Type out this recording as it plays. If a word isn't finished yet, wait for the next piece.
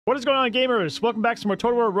What is going on, gamers? Welcome back to more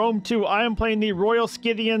Total War Rome 2. I am playing the Royal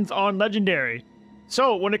Scythians on Legendary.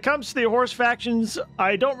 So, when it comes to the horse factions,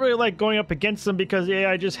 I don't really like going up against them because the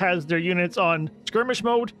AI just has their units on skirmish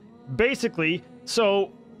mode, basically.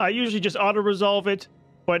 So, I usually just auto-resolve it.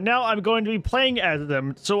 But now I'm going to be playing as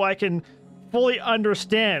them so I can fully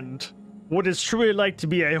understand what it's truly like to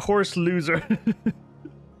be a horse loser.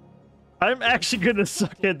 I'm actually going to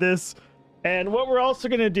suck at this. And what we're also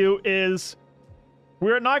going to do is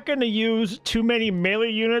we're not going to use too many melee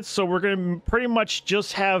units, so we're going to pretty much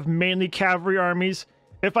just have mainly cavalry armies.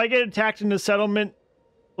 If I get attacked in the settlement,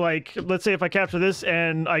 like, let's say if I capture this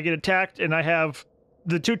and I get attacked and I have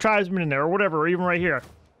the two tribesmen in there, or whatever, or even right here,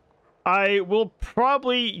 I will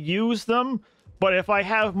probably use them, but if I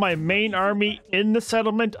have my main army in the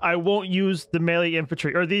settlement, I won't use the melee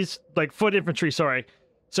infantry, or these, like, foot infantry, sorry.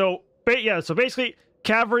 So, yeah, so basically,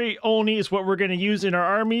 cavalry only is what we're going to use in our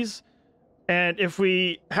armies. And if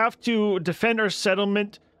we have to defend our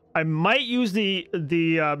settlement, I might use the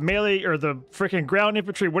melee or the freaking ground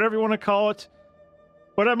infantry, whatever you want to call it.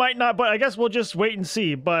 But I might not, but I guess we'll just wait and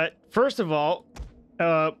see. But first of all,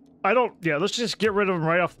 let's just get rid of him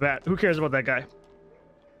right off the bat. Who cares about that guy?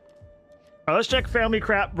 Let's check family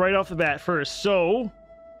crap right off the bat first. So,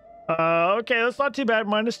 okay, that's not too bad.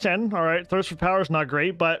 -10. All right, thirst for power is not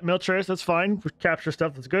great, but militarist, that's fine. Capture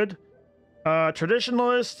stuff, that's good.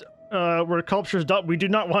 Traditionalist. Where culture's done. We do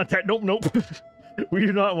not want that. Nope. We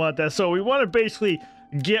do not want that. So we want to basically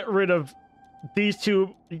get rid of these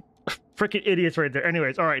two freaking idiots right there.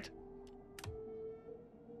 Anyways, all right.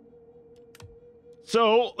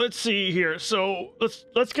 So let's see here. So let's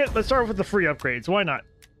start with the free upgrades. Why not?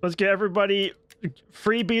 Let's get everybody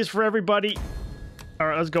freebies for everybody. All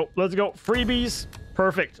right, let's go. Freebies.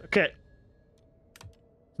 Perfect. Okay.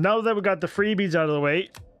 Now that we got the freebies out of the way,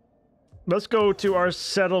 let's go to our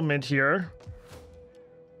settlement here.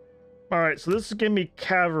 All right, so this is giving me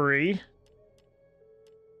cavalry.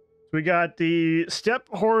 We got the steppe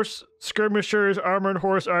horse skirmishers, armored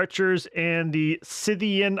horse archers, and the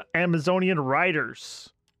Scythian Amazonian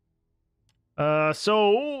riders.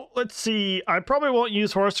 So let's see. I probably won't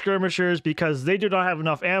use horse skirmishers because they do not have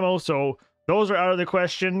enough ammo, so those are out of the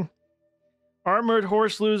question. Armored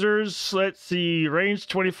horse losers, let's see, range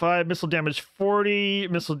 25, missile damage 40,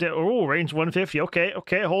 range 150.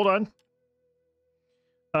 Okay, hold on.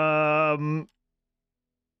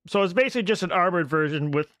 So it's basically just an armored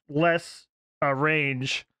version with less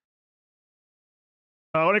range.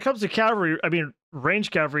 When it comes to cavalry,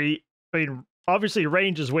 range cavalry, obviously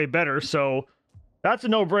range is way better, so that's a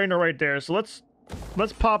no-brainer right there. So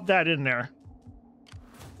let's pop that in there.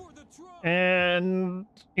 And,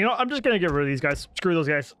 you know, I'm just going to get rid of these guys. Screw those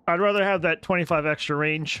guys. I'd rather have that 25 extra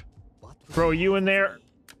range. Throw you in there.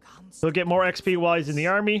 He'll get more XP while he's in the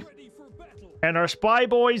army. And our spy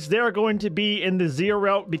boys, they're going to be in the Zero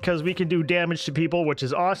route because we can do damage to people, which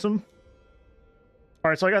is awesome.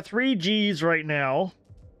 Alright, so I got 3 Gs right now.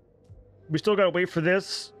 We still got to wait for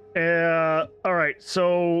this. Alright,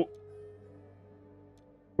 so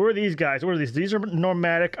who are these guys? What are these? These are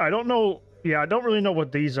nomadic. I don't know. Yeah, I don't really know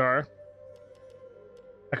what these are.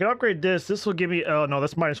 I can upgrade this. This will give me... Oh, no,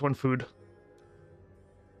 that's -1 food.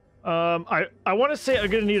 I want to say I'm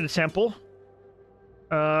going to need a temple.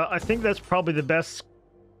 I think that's probably the best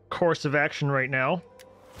course of action right now.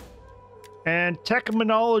 And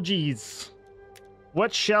technologies.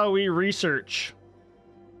 What shall we research?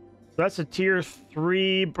 That's a tier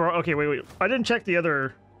 3... Okay, wait. I didn't check the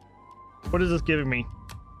other... What is this giving me?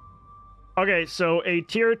 Okay, so a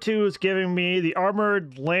tier 2 is giving me the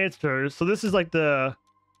armored lancers. So this is like the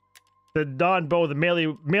non-bow, the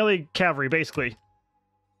melee cavalry, basically.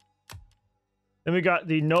 Then we got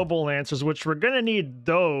the noble lancers, which we're gonna need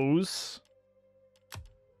those.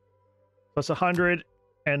 That's 100,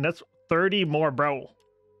 and that's 30 more, bro.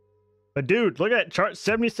 But dude, look at that charge,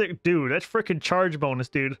 76. Dude, that's freaking charge bonus,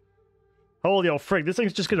 dude. Holy old frick, this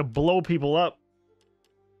thing's just gonna blow people up.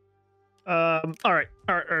 All right.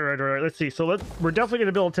 Let's see. So we're definitely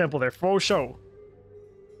gonna build a temple there for show.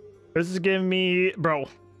 This is giving me, bro,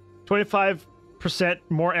 25%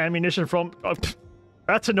 more ammunition from. Oh,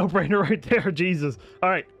 that's a no-brainer right there. Jesus. All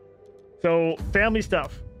right. So family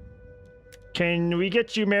stuff. Can we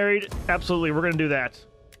get you married? Absolutely. We're gonna do that,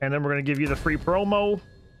 and then we're gonna give you the free promo.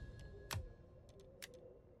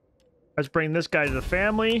 Let's bring this guy to the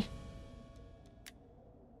family.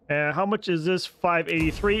 How much is this?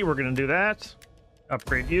 583. We're gonna do that.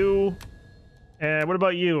 Upgrade you. And what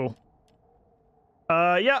about you?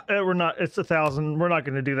 Yeah, we're not. It's 1,000. We're not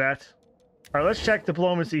gonna do that. All right, let's check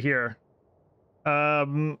diplomacy here.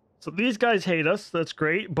 So these guys hate us. That's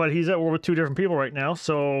great, but he's at war with 2 different people right now.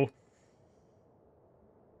 So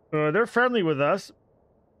They're friendly with us,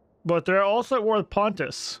 but they're also at war with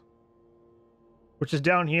Pontus, which is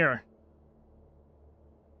down here.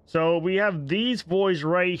 So we have these boys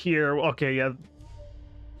right here. Okay, yeah.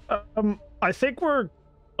 I think we're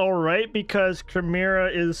all right because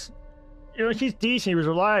Chimera is, you know, he's decent. He was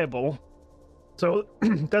reliable. So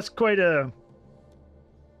that's quite a...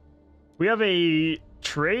 We have a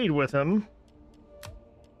trade with him.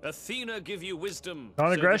 Athena give you wisdom.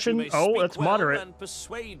 Non-aggression? Oh, that's moderate. And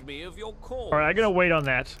persuade me of your cause. All right, I'm gonna wait on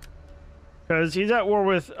that because he's at war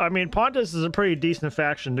with. I mean, Pontus is a pretty decent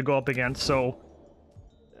faction to go up against, so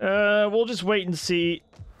we'll just wait and see.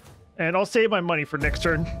 And I'll save my money for next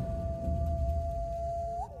turn.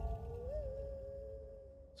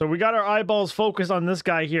 So we got our eyeballs focused on this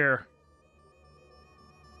guy here.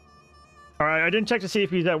 All right, I didn't check to see if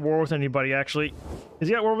he's at war with anybody. Actually, is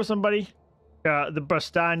he at war with somebody? The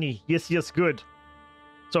Bastani. Yes, good.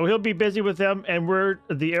 So he'll be busy with them, and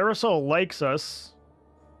the aerosol likes us.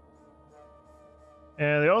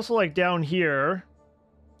 And they also like down here.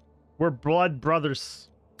 We're blood brothers.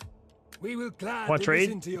 We will gladly Want trade?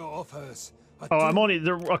 listen to your offers. Oh, I'm only...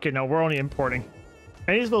 Okay, no, we're only importing.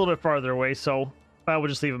 And he's a little bit farther away, so we'll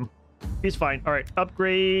just leave him. He's fine. All right,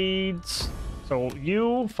 upgrades. So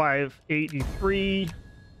you, 583.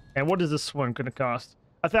 And what is this one going to cost?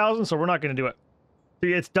 1,000, so we're not going to do it.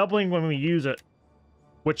 See, it's doubling when we use it,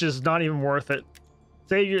 which is not even worth it.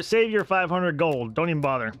 Save your 500 gold. Don't even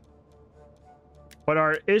bother. But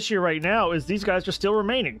our issue right now is these guys are still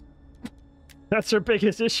remaining. That's our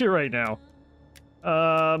biggest issue right now.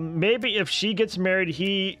 Maybe if she gets married,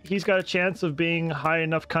 he's got a chance of being high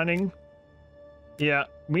enough cunning. Yeah,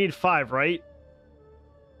 we need 5, right?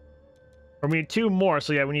 Or we need 2 more,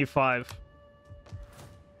 so yeah, we need 5.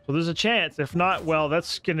 So there's a chance. If not, well,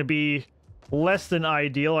 that's going to be less than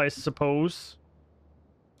ideal, I suppose.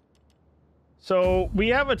 So we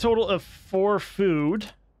have a total of 4 food.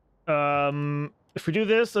 If we do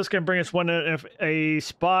this, that's going to bring us 1. If a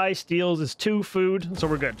spy steals, is 2 food, so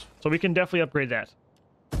we're good. So we can definitely upgrade that.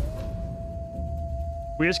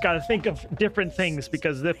 We just got to think of different things,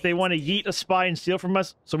 because if they want to yeet a spy and steal from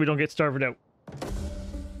us, so we don't get starved out.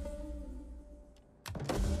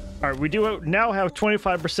 All right, we do now have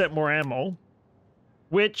 25% more ammo,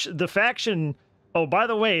 which the faction... Oh, by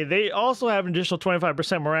the way, they also have an additional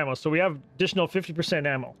 25% more ammo, so we have additional 50%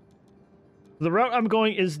 ammo. The route I'm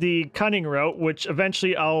going is the cunning route, which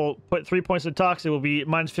eventually I'll put 3 points of toxic. It will be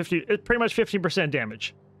minus 50... It's pretty much 15%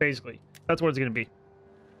 damage, basically. That's what it's going to be.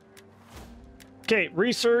 Okay,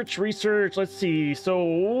 research. Let's see.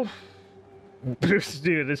 So...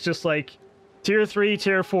 Dude, it's just like tier 3,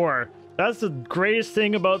 tier 4. That's the greatest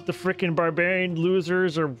thing about the freaking barbarian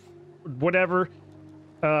losers or whatever.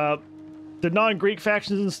 The non-Greek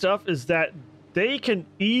factions and stuff is that they can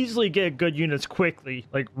easily get good units quickly,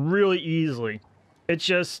 like really easily. It's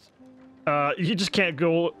just you just can't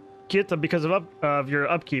go get them because of your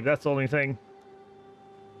upkeep. That's the only thing.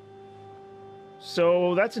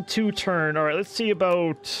 So that's a 2 turn. All right, let's see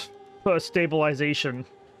about stabilization.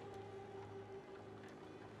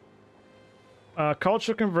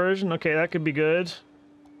 Cultural conversion, okay, that could be good.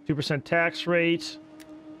 2% tax rate.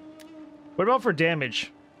 What about for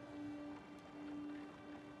damage?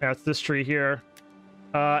 That's this tree here.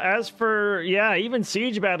 As for, yeah, even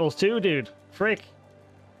siege battles too, dude. Frick.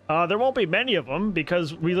 There won't be many of them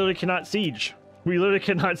because we literally cannot siege. We literally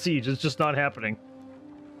cannot siege. It's just not happening.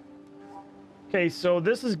 Okay, so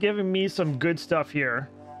this is giving me some good stuff here.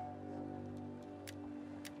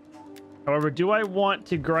 However, do I want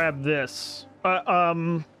to grab this?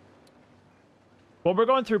 Well, we're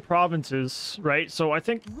going through provinces, right? So I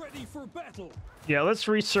think... Ready for battle. Yeah, let's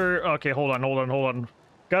research... Okay, hold on.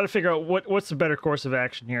 Got to figure out what's the better course of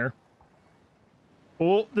action here.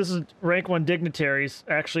 Well, this is rank 1 dignitaries.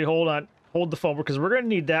 Actually, hold on. Hold the phone, because we're going to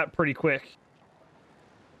need that pretty quick.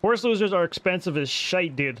 Horse losers are expensive as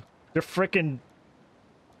shite, dude. They're freaking...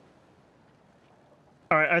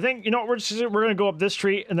 Alright, I think, you know what, we're going to go up this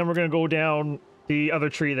tree, and then we're going to go down the other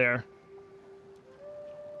tree there.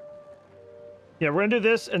 Yeah, we're going to do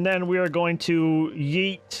this, and then we are going to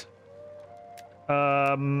yeet... what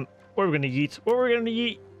are we going to yeet? What are we going to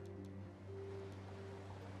yeet?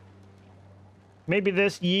 Maybe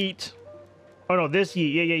this yeet. Oh, no, this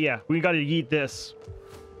yeet. Yeah. We got to yeet this.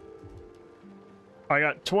 I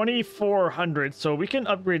got 2,400, so we can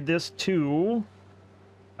upgrade this to...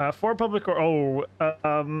 for public or...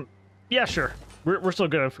 yeah, sure. We're still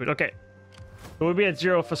good on food. Okay. So we'll be at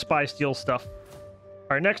 0 for spy steal stuff.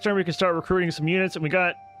 All right, next turn we can start recruiting some units, and we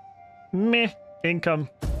got meh income.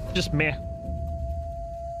 Just meh.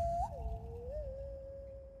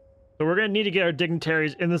 So we're going to need to get our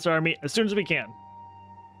dignitaries in this army as soon as we can.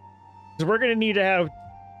 Because we're gonna need to have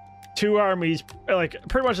 2 armies, like,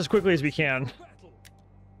 pretty much as quickly as we can. Battle.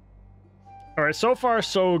 All right, so far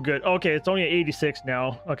so good. Okay, it's only at 86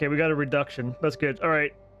 now. Okay, we got a reduction. That's good. All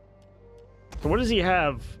right. So what does he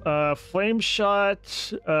have? Flame shot,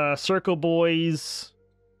 circle boys,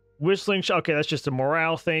 whistling shot. Okay, that's just a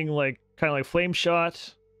morale thing, like kind of like flame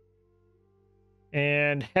shot.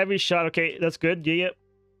 And heavy shot. Okay, that's good. Yeah.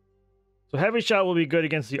 So heavy shot will be good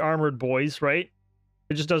against the armored boys, right?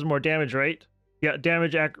 It just does more damage, right? Yeah,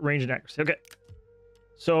 damage, range, and accuracy. Okay.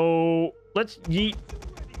 So let's yeet.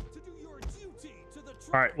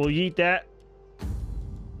 All right, we'll yeet that.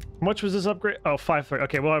 How much was this upgrade? Oh, 530.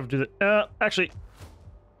 Okay, we'll have to do that. Actually,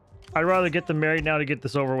 I'd rather get them married now to get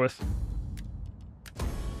this over with.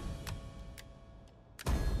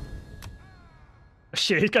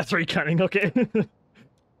 Shit, he's got 3 cunning. Okay.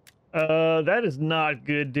 That is not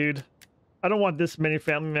good, dude. I don't want this many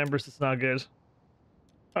family members. It's not good.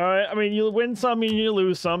 All right. I mean, you win some and you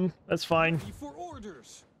lose some. That's fine. For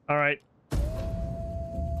orders. All right.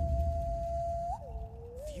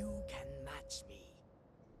 Few can match me.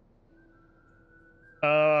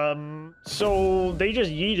 So they just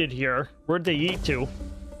yeeted here. Where'd they yeet to?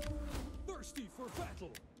 Thirsty for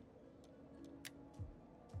battle.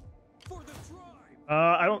 For the tribe.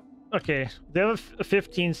 I don't... Okay, they have a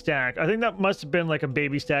 15 stack. I think that must have been like a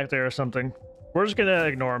baby stack there or something. We're just gonna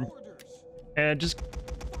ignore them. Orders. And just...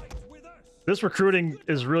 Fight with us. This recruiting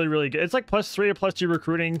is really, really good. It's like +3 or +2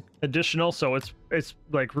 recruiting additional, so it's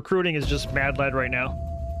like recruiting is just mad lad right now.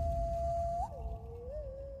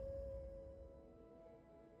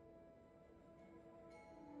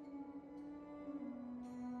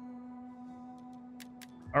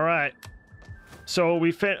 All right. So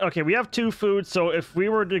we okay, we have 2 food, so if we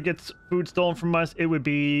were to get food stolen from us, it would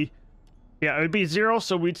be, yeah, it would be 0,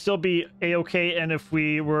 so we'd still be a-okay, and if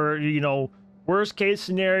we were, you know, worst case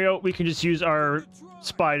scenario, we can just use our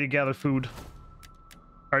spy to gather food.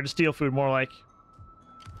 Or to steal food, more like.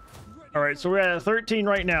 Alright, so we're at 13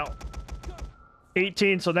 right now.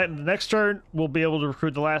 18, so that the next turn, we'll be able to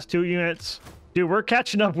recruit the last 2 units. Dude, we're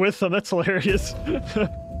catching up with them, that's hilarious. We're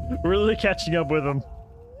really catching up with them.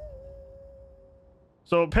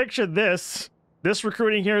 So picture this. This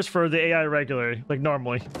recruiting here is for the AI regularly, like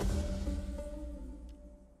normally.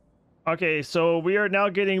 Okay, so we are now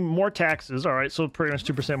getting more taxes. All right, so pretty much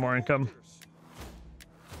 2% more income.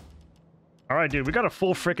 All right, dude, we got a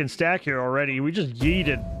full freaking stack here already. We just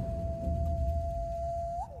yeeted.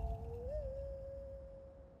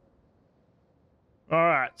 All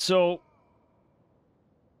right, so...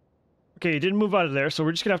 Okay, he didn't move out of there, so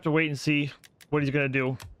we're just gonna have to wait and see what he's gonna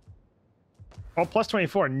do. Oh,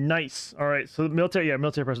 +24, nice. All right, so the military, yeah,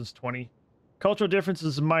 military presence 20. Cultural difference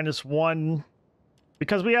is -1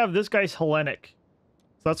 because we have this guy's Hellenic,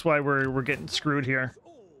 so that's why we're getting screwed here.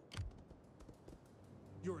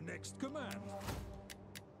 Your next command.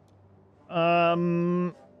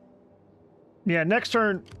 Yeah, next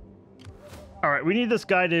turn. All right, we need this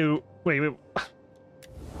guy to wait. All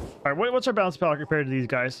right, what's our balance power compared to these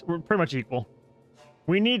guys? We're pretty much equal.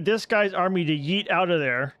 We need this guy's army to yeet out of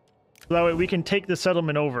there. So that way we can take the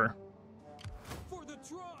settlement over. For the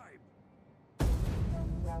tribe.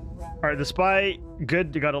 Alright, the spy,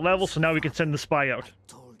 good, you got a level, so now we can send the spy out.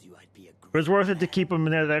 Told you I'd be a It was worth it to keep him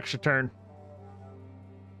in there the extra turn.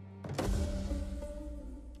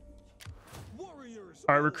 Warriors.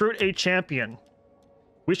 Alright, recruit a champion.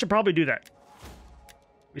 We should probably do that.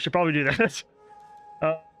 We should probably do that.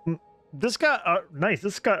 This got, nice,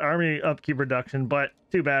 this got army upkeep reduction, but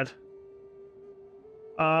too bad.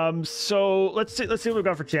 So let's see what we've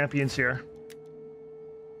got for champions here.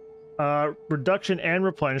 Reduction and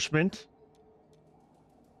replenishment.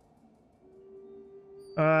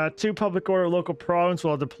 2 public order local province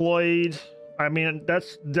while deployed. I mean,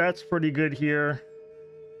 that's pretty good here.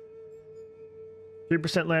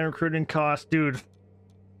 3% land recruiting cost, dude.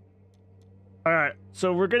 All right,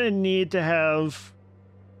 so we're gonna need to have.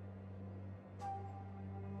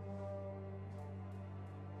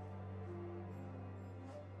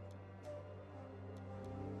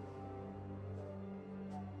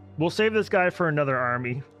 We'll save this guy for another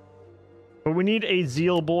army. But we need a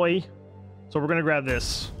Zeal boy. So we're going to grab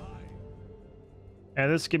this.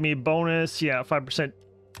 And this give me a bonus. Yeah, 5%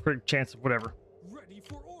 crit chance of whatever. Ready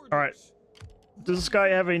for orders. All right. Does this guy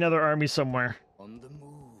have another army somewhere? on the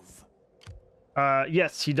move.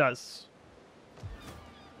 Yes, he does.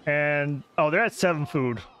 And oh, they're at 7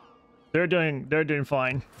 food. They're doing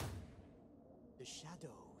fine. The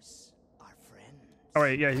shadows are friends. All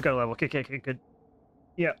right, yeah, he's got a level. Okay, good.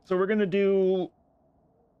 Yeah, so we're gonna do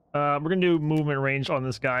movement range on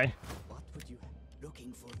this guy. What would you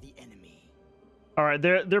looking for the enemy? All right,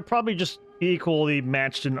 they're probably just equally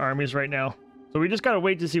matched in armies right now. So we just gotta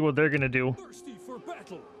wait to see what they're gonna do. Thirsty for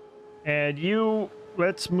battle. And you,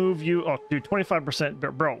 let's move you. Oh, dude, 25%,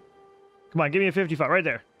 bro. Come on, give me a 55 right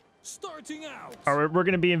there. Starting out. All right, we're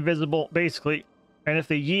gonna be invisible basically, and if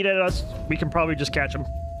they yeet at us, we can probably just catch them.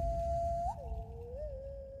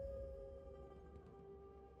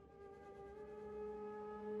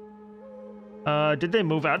 Did they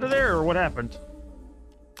move out of there or what happened?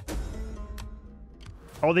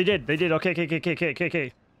 Oh, they did. They did. Okay,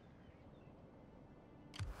 okay.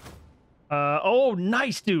 Oh,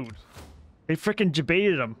 nice, dude. They freaking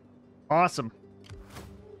debated him. Awesome.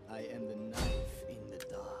 I am the knife in the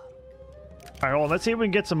dark. All right, hold on. Let's see if we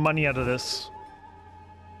can get some money out of this.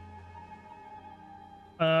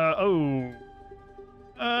 I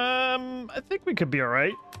think we could be all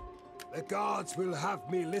right. The gods will have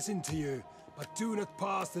me listen to you, but do not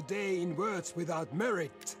pass the day in words without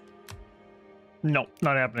merit. No,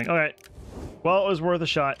 not happening. All right. Well, it was worth a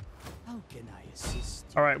shot. How can I assist?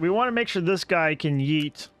 All right, we want to make sure this guy can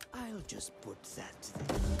yeet. I'll just put that to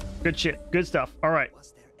the... Good shit. Good stuff. All right.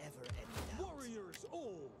 Was there ever any doubt? Warriors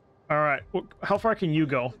all. All right. How far can you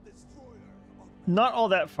go? Not all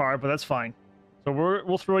that far, but that's fine. So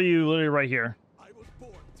we'll throw you literally right here, I was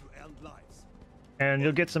born to end lives. and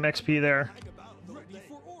you'll get some XP there. Hang about all Ready day.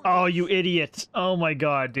 for orders. Oh, you idiot! Oh my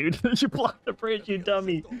god, dude! You blocked the bridge, you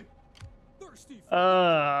dummy! Thirsty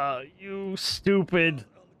for You stupid!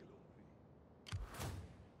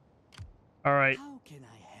 All right. How can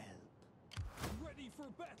I help? ready for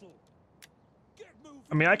battle. Get moving.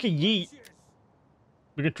 I mean, I can yeet. Yes.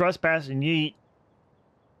 We can trespass and yeet.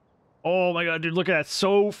 Oh my god, dude! Look at that!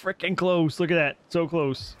 So freaking close! Look at that! So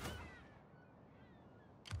close.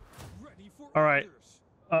 Ready for All right.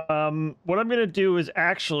 orders. What I'm gonna do is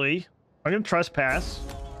actually, I'm gonna trespass,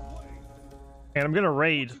 On our way. and I'm gonna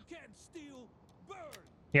raid. You can't steal. Burn.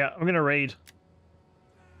 Yeah, I'm gonna raid.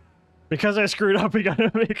 Because I screwed up, we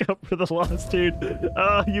gotta make up for the loss, dude.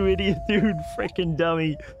 Oh, you idiot, dude. Freaking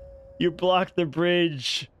dummy. You blocked the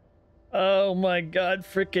bridge. Oh my god,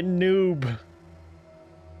 freaking noob.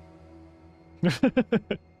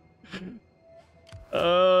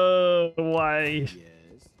 Oh, why? Yes.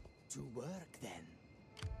 To work then.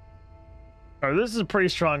 Oh, this is a pretty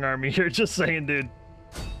strong army here, just saying, dude.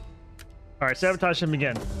 Alright, sabotage him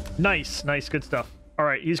again. Nice, nice, good stuff.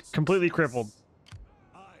 Alright, he's completely crippled.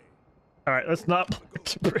 Alright, let's not block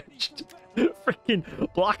the bridge.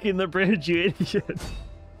 Freaking blocking the bridge, you idiot.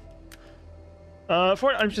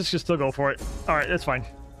 I'm just gonna still go for it. Alright, that's fine.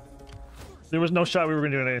 There was no shot we were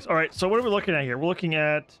gonna do anything. Alright, so what are we looking at here? We're looking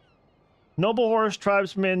at Noble Horse,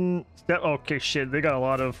 Tribesmen, Step. Okay, shit, they got a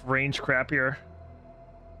lot of range crap here.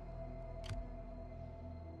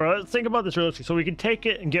 Alright, let's think about this real quick. So we can take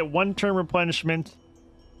it and get 1 turn replenishment.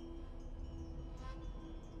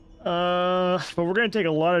 But we're gonna take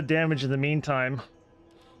a lot of damage in the meantime.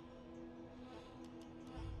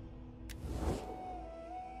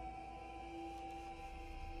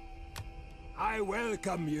 I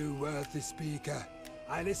welcome you, worthy speaker.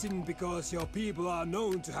 I listen because your people are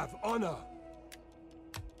known to have honor.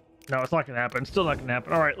 No, it's not gonna happen. Still not gonna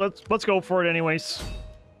happen. All right, let's go for it anyways.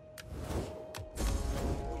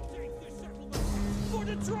 We take this settlement for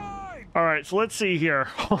the tribe. All right, so let's see here.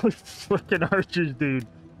 Holy fucking archers, dude.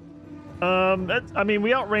 I mean,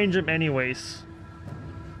 we outrange them anyways.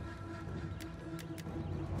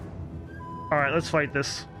 All right, let's fight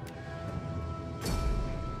this.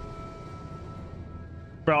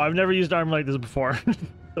 Bro, I've never used armor like this before.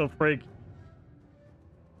 So freak.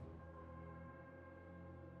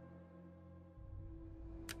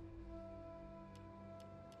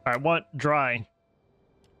 I want dry.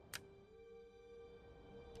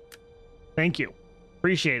 Thank you.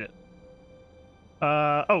 Appreciate it.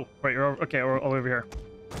 Oh, right, you're over, okay, we're all over here.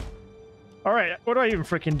 All right, what do I even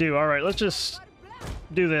freaking do? All right, let's just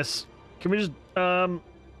do this. Can we just,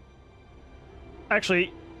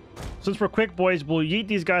 actually, since we're quick boys, we'll yeet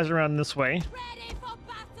these guys around this way. Ready for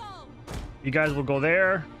battle! You guys will go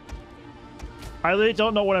there. I really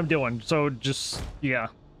don't know what I'm doing, so just, yeah.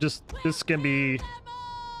 Just, this can be,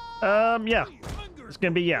 yeah. It's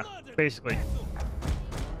gonna be, yeah, basically.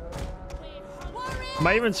 Am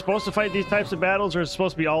I even supposed to fight these types of battles, or is it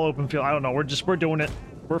supposed to be all open field? I don't know. We're doing it.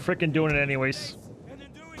 We're freaking doing it anyways. And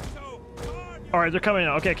in doing so, guard your All right, they're coming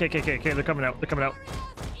out. Okay, they're coming out. They're coming out.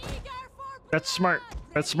 That's smart.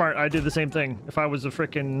 That's smart. I do the same thing if I was a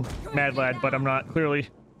freaking mad lad, but I'm not, clearly.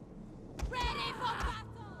 Ready for battle!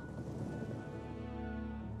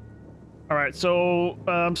 All right,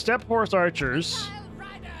 so step horse archers. Missile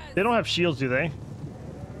riders! They don't have shields, do they?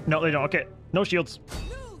 No, they don't. Okay, no shields. Loose!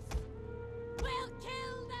 We'll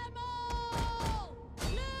kill them all!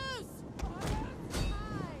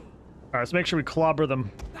 All right, let's make sure we clobber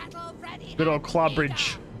them. Battle ready. Good old and clobridge.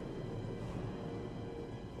 eager.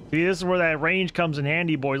 See, this is where that range comes in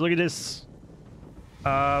handy, boys. Look at this.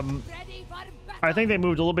 Ready for I battle. think they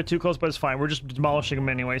moved a little bit too close, but it's fine. We're just demolishing them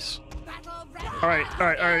anyways. Battle ready. All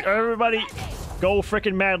right, everybody, go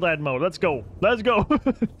frickin' Mad Lad mode. Let's go. Let's go.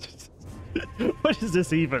 What is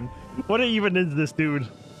this even? What even is this, dude?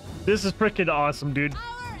 This is frickin' awesome, dude. Our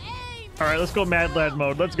aim. All right, let's go Mad Lad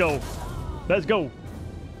mode. Let's go. Let's go.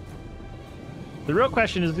 The real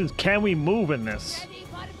question is can we move in this? Ready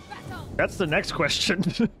for battle. That's the next question.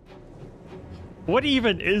 What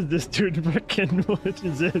even is this, dude? Frickin', what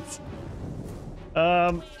is this?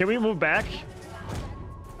 Can we move back?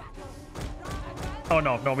 Oh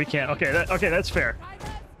no, we can't. Okay, that's fair.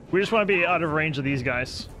 We just want to be out of range of these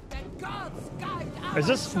guys. The gods guide our Is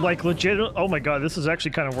this like legit? Oh my god, this is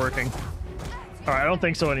actually kind of working. All right, I don't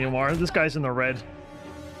think so anymore. This guy's in the red.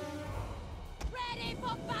 ready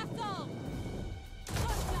for battle.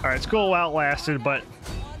 All right, it's cool while it lasted, but On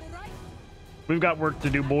the right. we've got work to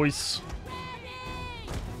do, boys. Ready.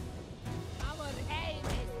 Our aim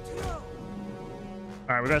is true. All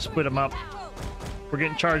right, we gotta split them up. Battle. We're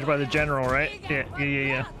getting charged by the general, right?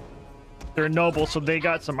 Yeah. They're noble, so they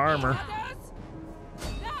got some armor. Others.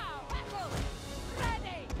 Now battle.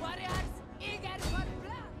 Ready. Warriors eager for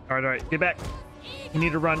blood. All right, get back. We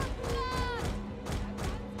need to run.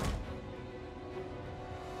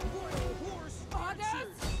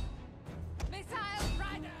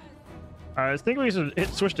 I think we should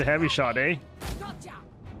switch to heavy shot, eh? Gotcha.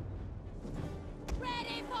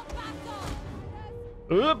 Ready for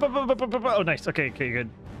battle. Oh, nice. Okay, good.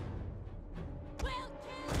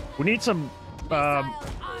 We need some,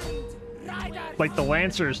 like the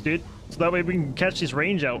Lancers, dude. So that way we can catch these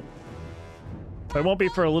range out. But it won't be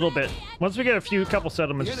for a little bit. Once we get a couple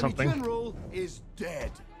settlements or something. general is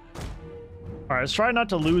dead. All right, let's try not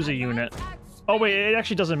to lose a unit. Oh wait, it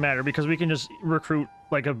actually doesn't matter because we can just recruit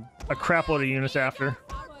like a crap load of units after.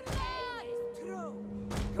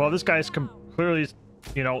 Well, this guy's clearly,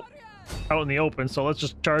 you know, out in the open, so let's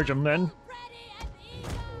just charge him then.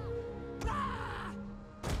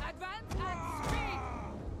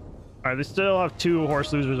 All right, they still have 2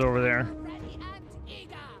 horse losers over there.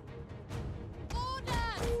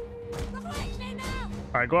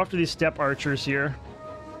 All right, go after these step archers here.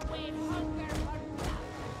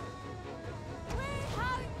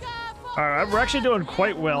 All right, we're actually doing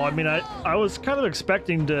quite well. I mean, I was kind of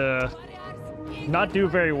expecting to not do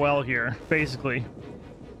very well here, basically.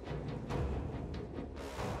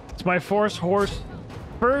 It's my first horse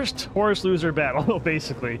loser battle,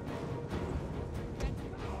 basically.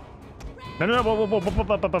 No, whoa, what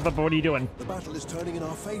are you doing? The battle is turning in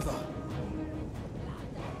our favor.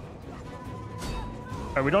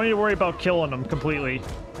 All right, we don't need to worry about killing them completely.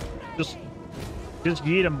 Just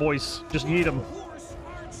yeet them, boys. Just yeet them.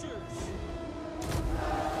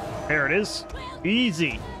 There it is.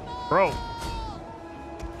 Easy. Bro.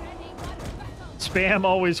 Spam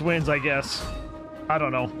always wins, I guess. I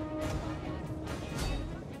don't know.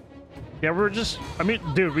 Yeah, we're just... I mean,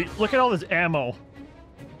 dude, look at all this ammo.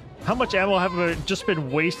 How much ammo have we just been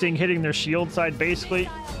wasting hitting their shield side, basically?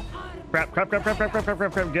 Crap. Get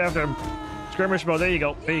after him. Skirmish mode. There you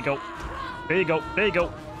go.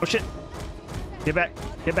 Oh, shit. Get back,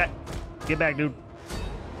 dude.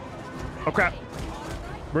 Oh, crap.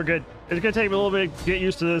 We're good. It's gonna take me a little bit to get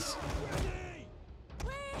used to this.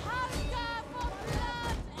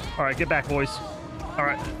 All right, get back, boys. All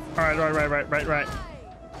right.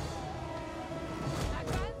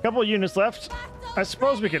 Couple of units left. I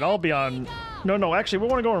suppose we can all be on... No, actually, we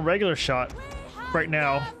want to go on regular shot right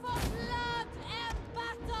now.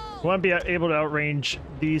 We want to be able to outrange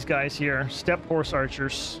these guys here. Step horse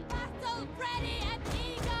archers.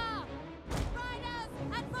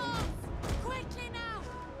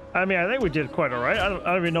 I mean, I think we did quite all right. I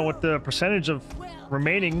don't even know what the percentage of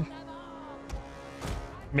remaining.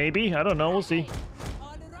 Maybe, I don't know. We'll see.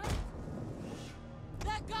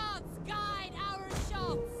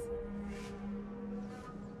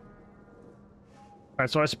 All right,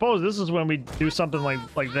 so I suppose this is when we do something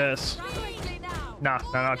like this. Nah.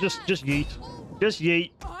 Just yeet. Just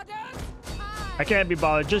yeet. I can't be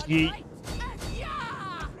bothered. Just yeet.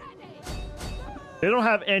 They don't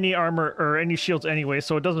have any armor or any shields anyway,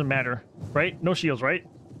 so it doesn't matter, right? No shields, right?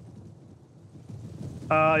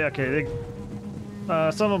 Yeah, okay.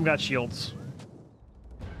 Some of them got shields.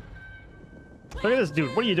 Look at this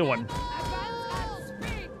dude. What are you doing?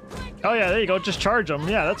 Oh yeah, there you go. Just charge them.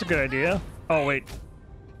 Yeah, that's a good idea. Oh wait,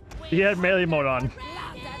 he had melee mode on.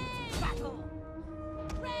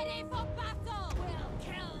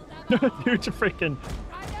 Dude's a freaking...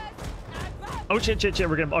 Oh shit, shit, shit.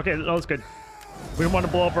 We're gonna. Okay, that's good. We don't want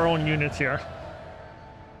to blow up our own units here.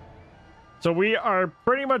 So we are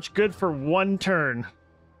pretty much good for one turn,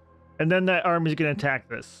 and then that army's gonna attack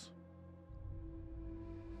this.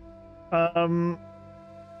 The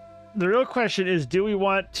real question is, do we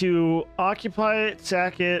want to occupy it,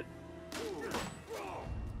 sack it?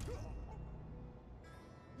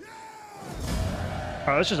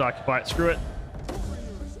 Alright, let's just occupy it. Screw it.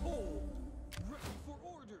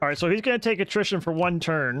 Alright, so he's going to take attrition for one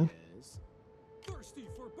turn.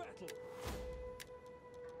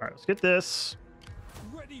 Alright, let's get this.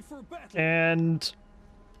 And...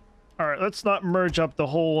 Alright, let's not merge up the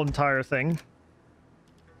whole entire thing.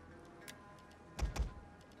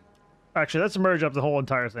 Actually, let's merge up the whole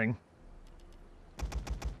entire thing.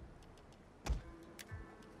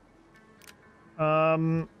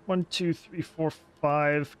 One, two, three, four,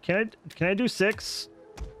 five. Can I do 6?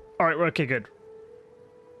 All right, okay, good.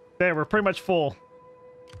 There, we're pretty much full.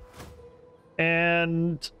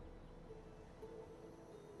 And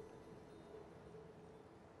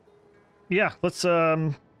yeah, let's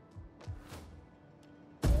yeah,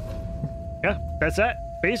 that's that.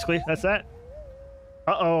 Basically, that's that.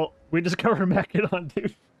 Uh-oh, we discovered Macedon,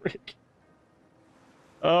 dude. Frick.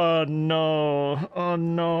 Oh no. Oh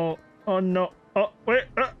no. Oh no. Oh, wait.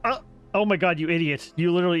 Oh my god, you idiot.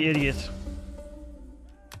 You literally idiot.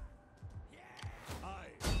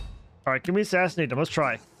 Alright, can we assassinate them? Let's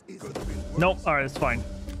try. Nope. Alright, it's fine.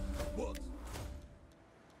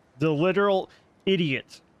 The literal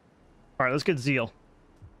idiot. Alright, let's get Zeal.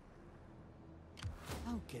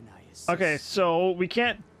 How can I assist? Okay, so we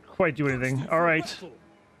can't quite do anything. Alright.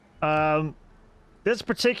 This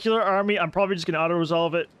particular army, I'm probably just going to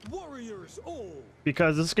auto-resolve it.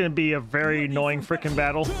 Because this is going to be a very annoying freaking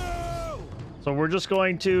battle. So we're just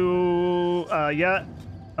going to,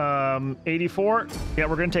 84. Yeah,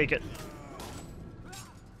 we're going to take it.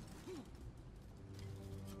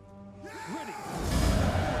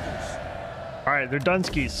 Alright, they're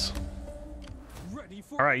Dunskies.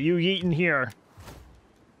 Alright, you yeet in here.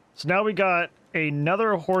 So now we got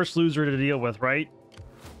another horse loser to deal with, right?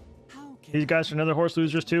 These guys are another horse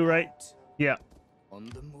losers too, right? Yeah. On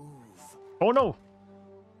the move. Oh no!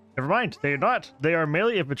 Never mind, they are not. They are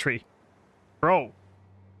melee infantry. Bro.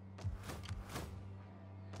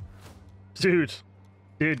 Dude.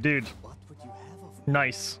 Dude. What would you have of me?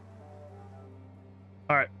 Nice.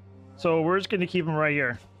 Alright. So we're just gonna keep them right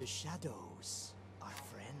here. The shadows are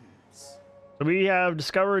friends. So we have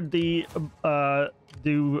discovered the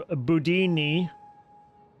Budini,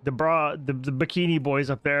 the bikini boys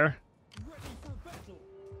up there.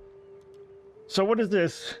 So what is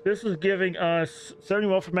this? This is giving us 70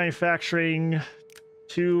 well for manufacturing,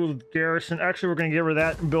 2 garrison. Actually, we're going to get rid of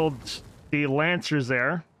that and build the lancers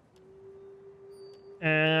there.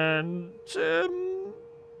 And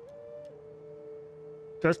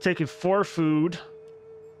that's taking 4 food.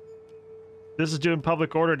 This is doing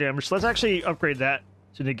public order damage. So let's actually upgrade that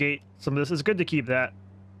to negate some of this. It's good to keep that.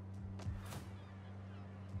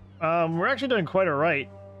 We're actually doing quite all right.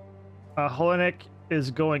 Hellenic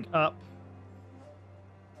is going up.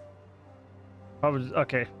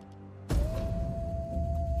 Okay.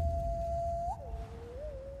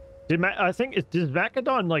 Is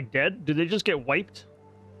Macedon like dead? Did they just get wiped?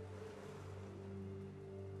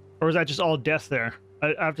 Or is that just all death there?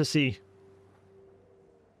 I have to see.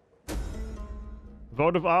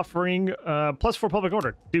 Vote of offering, +4 public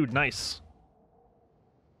order. Dude, nice.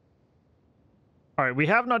 Alright, we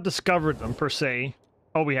have not discovered them per se.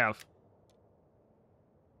 Oh, we have.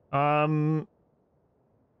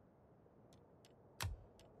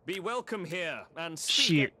 Be welcome here and speak.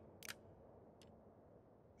 Shit.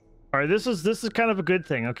 Alright, this is kind of a good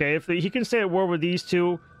thing, okay? If he can stay at war with these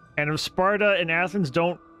two, and if Sparta and Athens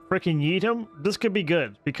don't freaking yeet him, this could be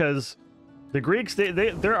good, because the Greeks,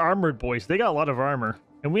 they're armored boys. They got a lot of armor.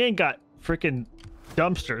 And we ain't got freaking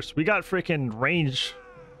dumpsters. We got freaking range.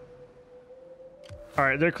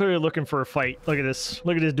 Alright, they're clearly looking for a fight. Look at this.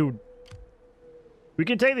 Look at this dude. We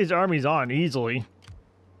can take these armies on easily.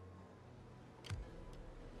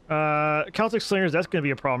 Celtic Slingers, that's going to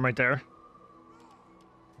be a problem right there.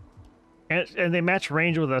 And they match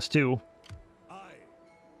range with us, too.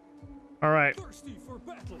 Alright.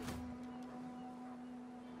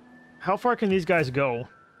 How far can these guys go?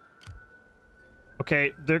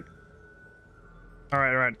 Okay, they're...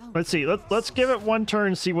 Alright. Let's see. Let's give it one turn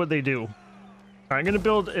and see what they do. Alright, I'm going to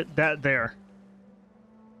build that there.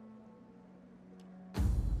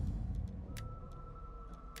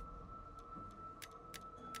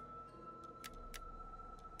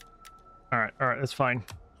 Alright, that's fine.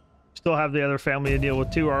 Still have the other family to deal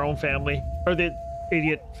with too, our own family. Or the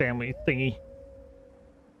idiot family thingy.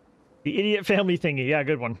 The idiot family thingy. Yeah,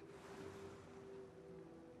 good one.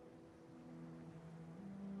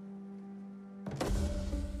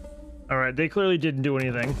 All right, they clearly didn't do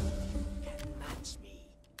anything.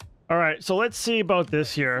 All right, so let's see about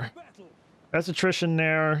this here. That's attrition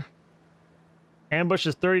there. Ambush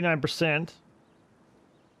is 39%.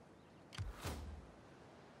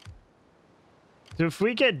 So if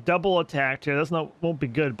we get double attacked here, that's won't be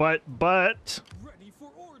good. But Ready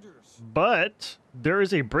for orders. there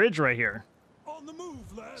is a bridge right here. On the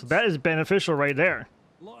move, lads. So that is beneficial right there.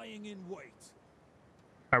 Lying in wait.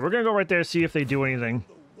 All right, we're gonna go right there, see if they do anything.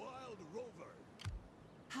 The wild rover.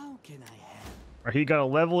 How can I help? All right, he got a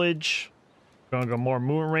levelage. Gonna go more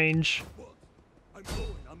movement range. What? I'm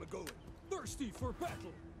going. I'm a going. Thirsty for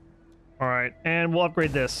battle. All right, and we'll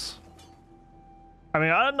upgrade this. I mean,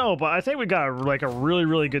 I don't know, but I think we got like a really,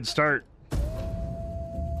 really good start. I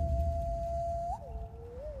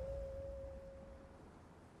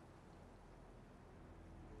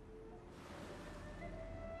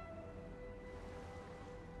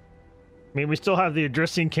mean, we still have the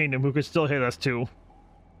Addressing Kingdom who could still hit us too.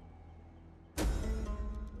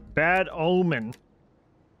 Bad omen.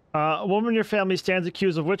 A woman in your family stands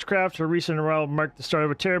accused of witchcraft. Her recent arrival marked the start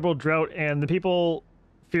of a terrible drought, and the people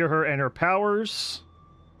fear her and her powers.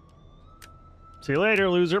 See you later,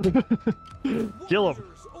 loser. Kill him.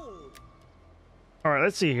 Alright,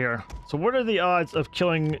 let's see here. So what are the odds of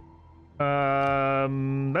killing...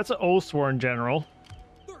 that's an Oathsworn general.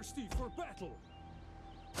 Thirsty for battle.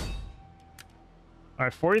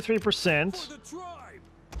 Alright, 43%. For the tribe.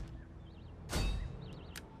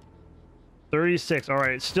 36.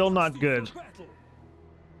 Alright, still not good.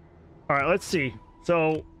 Alright, let's see.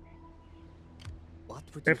 So, What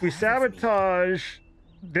would you if we have of me? sabotage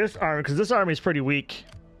this army, because this army is pretty weak.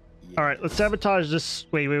 Alright, let's sabotage this.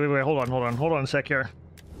 Wait, hold on a sec here.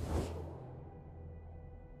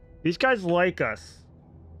 These guys like us.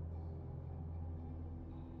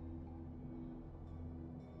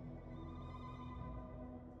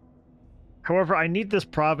 However, I need this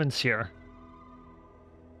province here.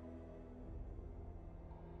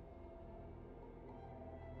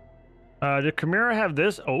 Did Chimera have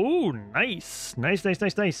this? Oh, nice.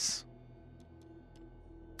 Nice.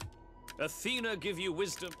 Athena give you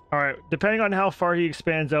wisdom. All right, depending on how far he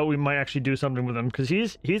expands out, we might actually do something with him, because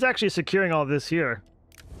he's actually securing all this here.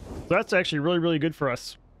 So that's actually really, really good for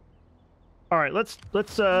us. All right, let's How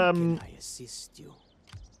can I assist you?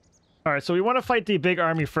 all right, so we want to fight the big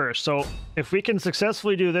army first. So if we can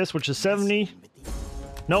successfully do this, which is 70. Sympathy.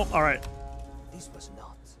 Nope. All right. This was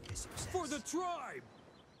not a success. For the tribe.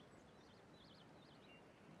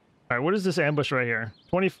 All right, what is this ambush right here?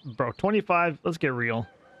 20, bro, 25. Let's get real.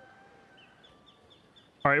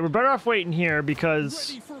 All right, we're better off waiting here because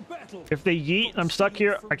Ready for battle. if they yeet, I'm stuck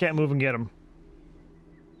here. I can't move and get them.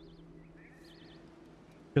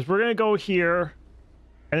 Because we're gonna go here,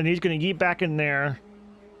 and then he's gonna yeet back in there.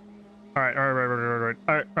 All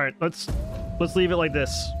right. Let's leave it like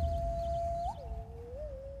this.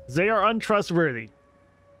 They are untrustworthy,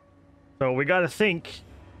 so we gotta think.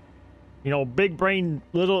 You know, big brain,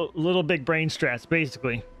 little big brain strats,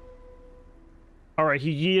 basically. All right,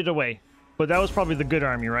 he yeeted away, but that was probably the good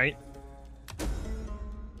army, right? All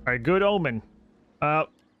right, good omen. +4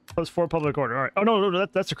 public order. All right. Oh no,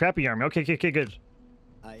 that's a crappy army. Okay, good.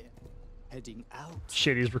 I am heading out.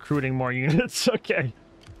 Shit, he's recruiting more units. Okay.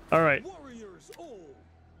 All right. Warriors all.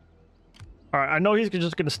 All right. I know he's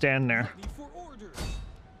just gonna stand there. Ready for orders.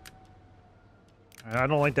 I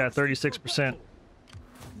don't like that 36%.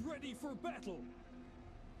 Ready for battle.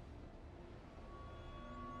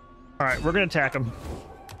 All right, we're gonna attack him.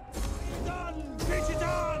 Done. Pitch it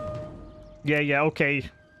on. Yeah. Okay.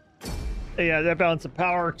 Yeah, that balance of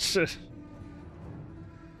power.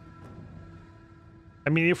 I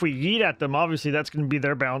mean, if we yeet at them, obviously that's going to be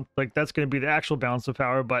their balance. Like, that's going to be the actual balance of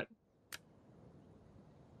power, but...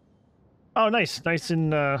 Oh, nice. Nice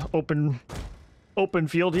in open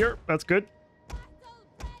field here. That's good. Battle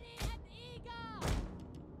ready and eager.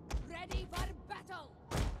 Ready for battle.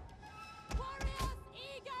 Warriors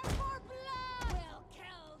eager for blood. We'll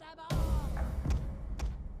kill them all.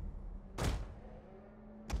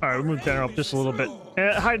 All right, we'll move down up just a little bit.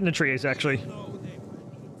 Hide in the trees, actually.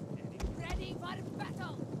 Ready for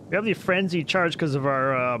battle. We have the frenzy charge because of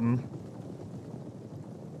our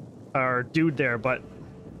dude there, but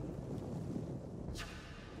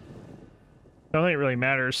I don't think it really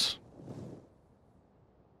matters.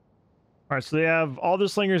 All right, so they have all the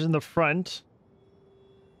slingers in the front.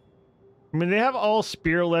 I mean, they have all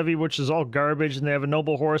spear levy, which is all garbage, and they have a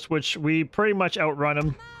noble horse, which we pretty much outrun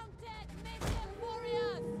them. Mounted mission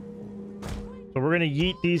warriors. So we're gonna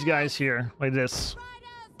yeet these guys here like this.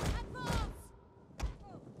 Riders at the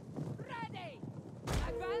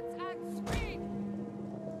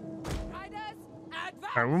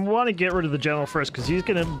All right, we want to get rid of the general first because he's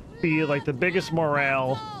gonna be like the biggest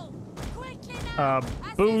morale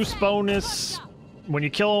boost bonus. When you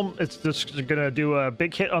kill him, it's just gonna do a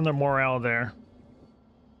big hit on their morale there.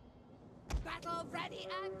 Battle ready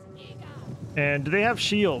and eager. And do they have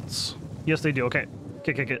shields? Yes, they do. Okay,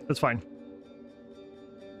 okay, that's fine.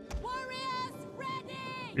 Warriors ready.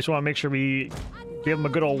 We just want to make sure we give them a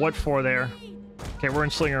good old what for there. Okay, we're in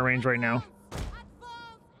slinger range right now.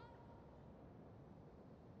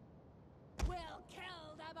 We'll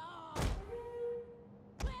kill them all.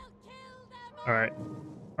 We'll kill them all. All right,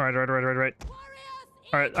 all right. Warriors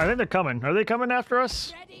All right, I think they're coming. Are they coming after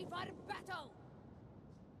us? ready for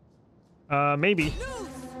battle. Maybe. Loose.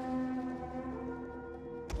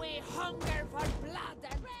 We hunger for blood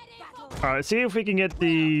and battle. All right, see if we can get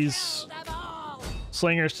these Kill them all.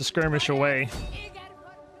 slingers to skirmish away. Eager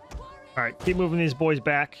for warriors. All right, keep moving these boys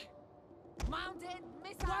back. Mounted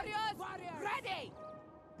missile. Warriors ready.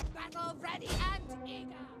 Battle ready and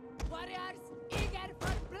eager. Warriors eager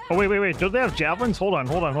for blood. Oh, wait. Don't they have javelins? Hold on.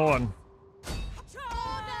 Charge!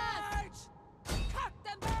 Cut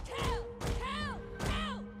them. Kill.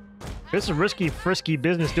 This is risky, frisky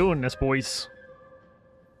business doing this, boys.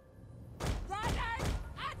 Riders,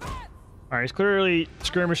 advance. All right, he's clearly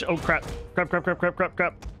skirmish. Oh, crap. Crap. Ready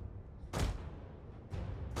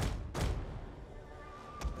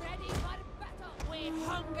for battle. We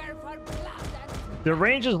hunger for blood and Their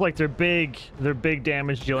range is like they're big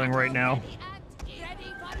damage dealing right now.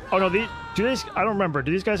 ready for Oh no, do these? I don't remember.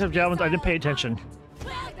 Do these guys have javelins? I didn't pay attention.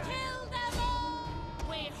 We'll kill them all.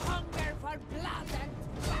 We hunger for blood and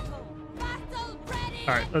battle. Battle ready.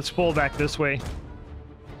 All right, let's pull back this way.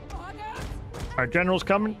 Orders Our general's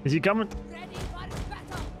coming. Is he coming? ready for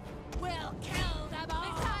battle. We'll kill them all.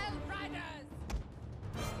 Missile riders.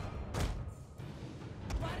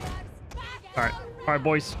 Warriors back. All right,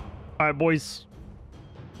 boys. All right, boys.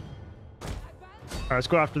 All right, let's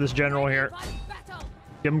go after this general here. For battle.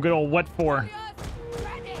 Give him a good old what for. Warriors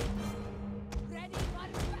ready. Ready for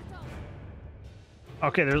battle.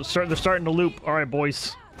 Okay, they're starting to loop. All right,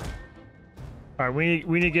 boys. All right, we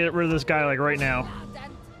need to get rid of this guy like right now. Blood and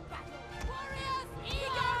battle. Warriors eager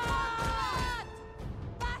for blood.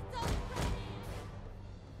 Battle ready.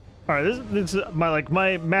 All right, this is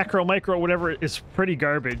my macro micro whatever is pretty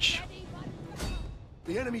garbage. Ready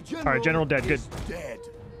for The enemy general, All right, general dead, good. is dead.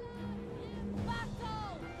 battle.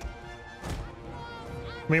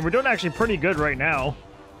 I mean, we're doing actually pretty good right now.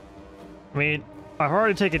 I mean, I've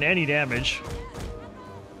hardly taken any damage.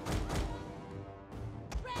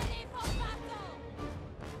 Ready for battle.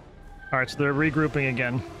 All right, so they're regrouping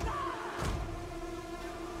again.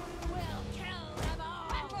 We'll kill them all.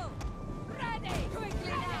 Ready. Quickly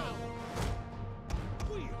now.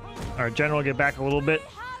 All right, general, get back a little bit.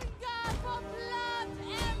 Hunger for blood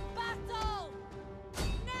and battle.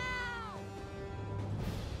 Now.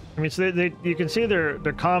 I mean, so you can see they're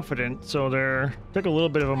confident, so they're took a little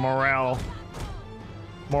bit of a morale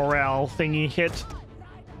thingy hit.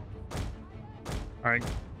 All right,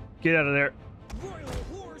 get out of there. Royal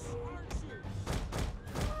horse archers.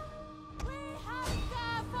 We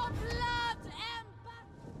hunger for blood and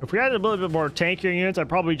battle. If we had a little bit more tankier units, I'd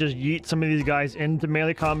probably just yeet some of these guys into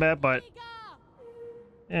melee combat, but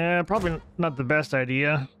probably not the best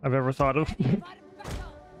idea I've ever thought of.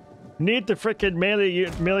 Need the frickin'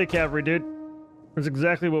 melee cavalry, dude. That's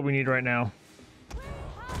exactly what we need right now.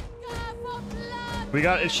 We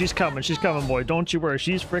got it. She's coming, boy. Don't you worry.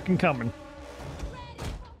 She's frickin' coming.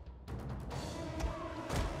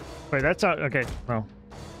 Wait, that's not okay. Oh.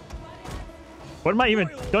 What am I even?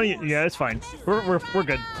 Don't you? Yeah, it's fine. We're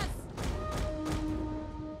good.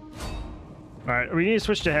 All right, we need to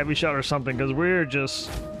switch to heavy shot or something because we're just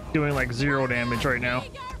doing like 0 damage right now.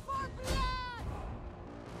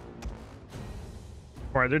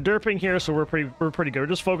 All right, they're derping here, so we're pretty good. We're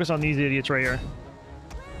just focus on these idiots right here.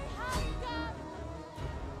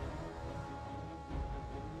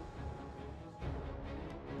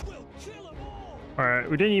 We'll kill them all. All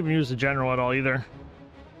right, we didn't even use the general at all either.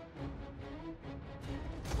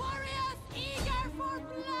 Warriors eager for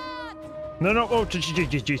blood. No. Oh,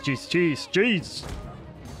 jeez.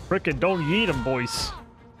 Frickin' don't yeet them, boys.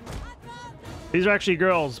 These are actually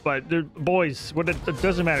girls, but they're boys. What? It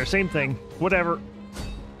doesn't matter. Same thing. Whatever.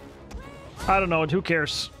 I don't know. Who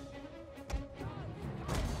cares?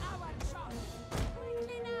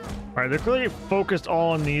 All right, they're clearly focused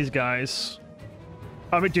all on these guys.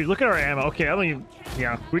 I mean, dude, look at our ammo. Okay, I don't even.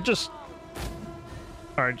 Yeah, we just.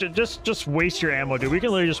 All right, just waste your ammo, dude. We can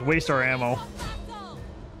literally just waste our ammo. All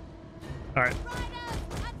right.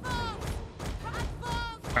 All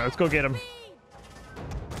right, let's go get him.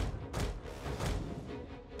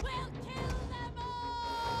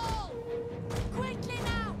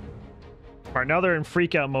 Alright, now they're in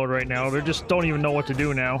freak out mode right now. They just don't even know what to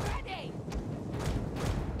do now. Ready.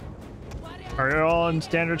 Are you all in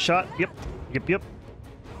standard shot? Yep. Yep, yep.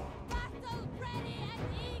 Battle ready and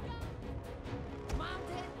eager.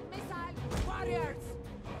 Mounted missile warriors.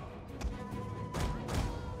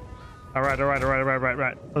 Alright.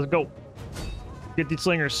 Let's go. Get these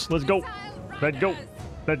slingers. Let's go. Let's go.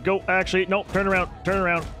 Let's go. Actually, no. Turn around.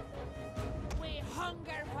 We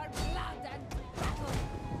hunger for blood and battle.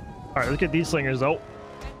 Alright, let's get these slingers, though.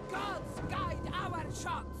 The gods guide our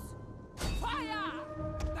shots. Fire!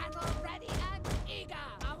 Battle ready and eager.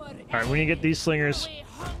 Alright, we need to get these slingers.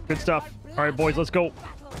 Good stuff. Alright, boys, let's go.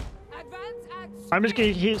 I'm just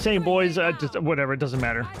gonna keep saying boys, just whatever, it doesn't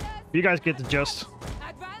matter. You guys get the gist.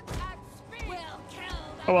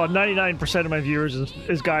 Oh well, 99% of my viewers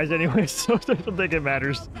is guys anyway, so I don't think it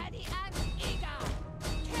matters.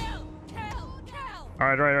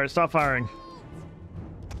 Alright, stop firing.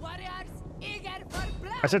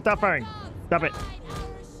 I said stop firing. Stop it.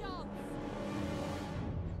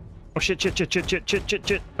 Oh shit.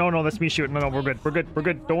 No, that's me shooting. No, we're good.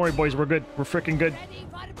 Don't worry, boys, we're good. We're freaking good.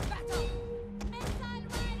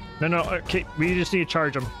 No, okay, we just need to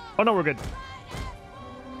charge them. Oh no, we're good.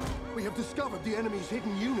 We have discovered the enemy's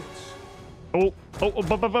hidden units. Oh, they're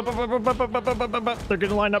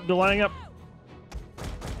gonna line up, they're lining up.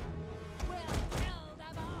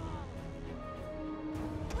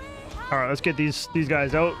 Alright, let's get these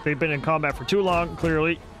guys out. They've been in combat for too long,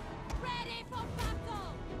 clearly.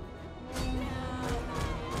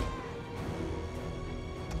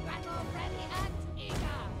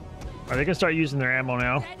 Alright, they can start using their ammo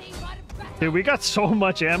now. Dude, we got so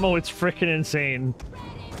much ammo, it's freaking insane.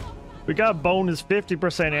 We got bonus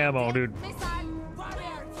 50% ammo, dude.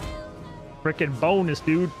 Freaking bonus,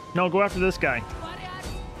 dude. No, go after this guy.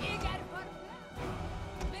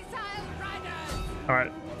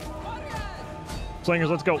 Alright. Slingers,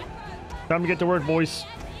 let's go. Time to get to work, boys.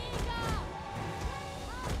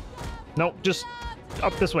 No, just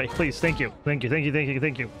up this way, please. Thank you.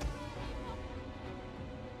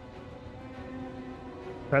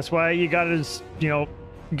 That's why you gotta, you know,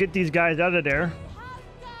 get these guys out of there.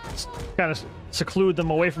 Kind of seclude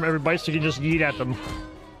them away from everybody so you can just yeet at them.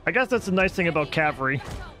 I guess that's the nice thing about cavalry.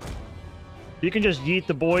 You can just yeet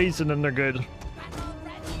the boys and then they're good.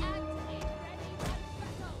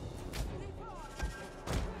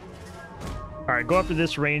 Alright, go after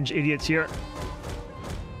this range, idiots here.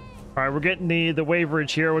 Alright, we're getting the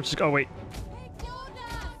waverage here, which is... Oh, wait.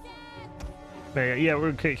 Yeah, we're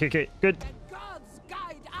okay, good.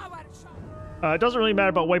 It doesn't really matter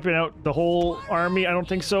about wiping out the whole army, I don't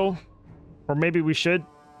think so. Or maybe we should.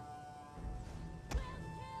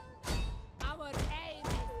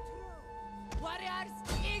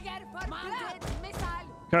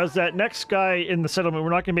 Because that next guy in the settlement,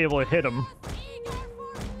 we're not going to be able to hit him.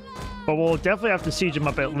 But we'll definitely have to siege him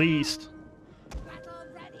up at least.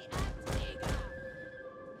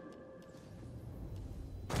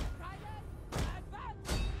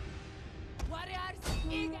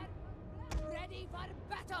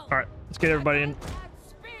 Alright, let's get everybody in.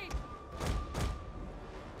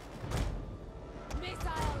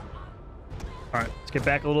 Alright, let's get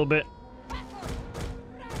back a little bit.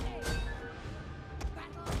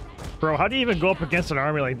 Bro, how do you even go up against an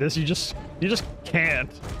army like this? You just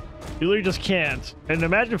can't. You literally just can't. And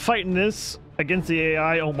imagine fighting this against the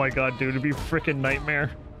AI. Oh my god, dude, it'd be a freaking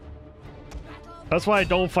nightmare. That's why I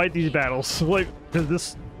don't fight these battles. Like,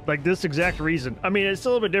 this exact reason. I mean, it's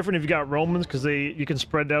still a little bit different if you got Romans because you can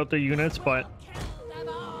spread out their units, but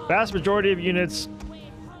vast majority of units,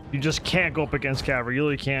 you just can't go up against cavalry. You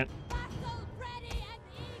really can't.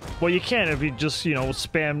 Well, you can if you just, you know,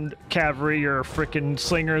 spam cavalry or frickin'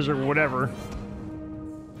 slingers or whatever.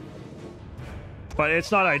 But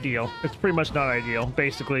it's not ideal. It's pretty much not ideal,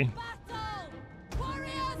 basically.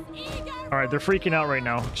 Alright, they're freaking out right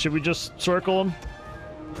now. Should we just circle them?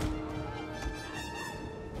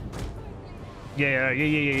 Yeah.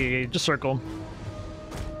 Just circle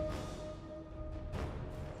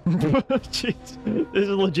them. Jeez. This is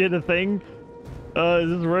legit a thing? Is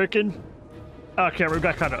this working? Okay, we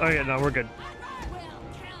got kind of... Oh yeah, no, we're good.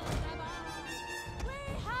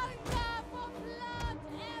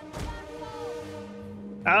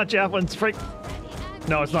 Ah, javelins, freak!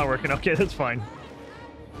 No, it's not working. Okay, that's fine.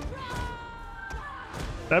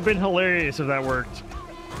 That'd been hilarious if that worked.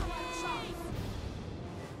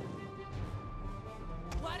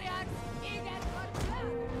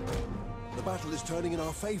 The battle is turning in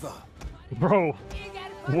our favor. Bro,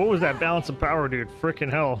 what was that balance of power, dude? Frickin'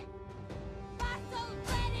 hell.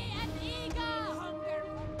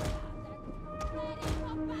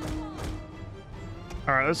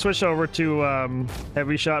 All right, let's switch over to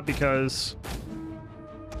heavy shot because,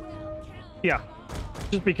 yeah,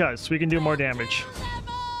 just because we can do more damage.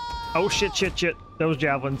 Oh shit, shit, shit! Those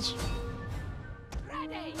javelins.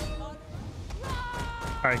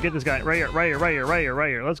 All right, get this guy right here, right here, right here, right here, right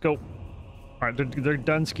here. Let's go. All right, they're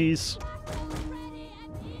Dunskies.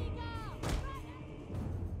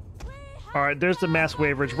 All right, there's the mass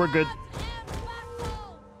waverage. We're good.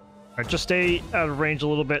 All right, just stay out of range a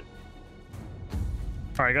little bit.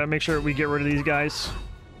 All right, gotta make sure we get rid of these guys.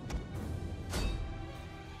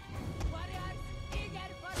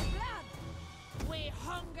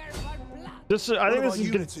 This is, I think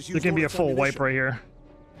this is gonna be a full wipe right here.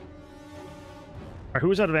 All right,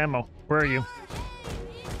 who's out of ammo? Where are you?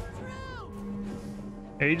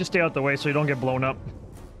 Yeah, you just stay out the way so you don't get blown up.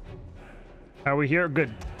 Are we here?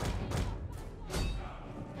 Good.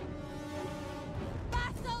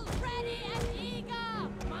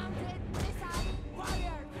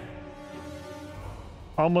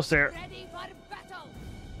 Almost there.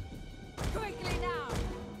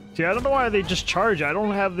 See, I don't know why they just charge. I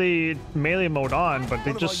don't have the melee mode on, but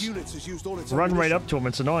they just run right up to him.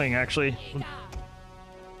 It's annoying, actually.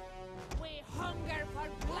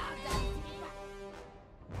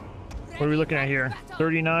 What are we looking at here?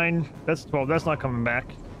 39. That's 12. That's not coming back.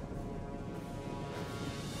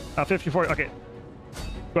 54. Okay.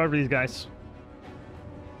 Go after these guys.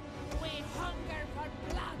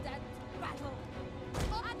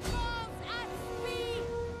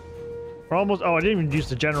 We're almost. Oh, I didn't even use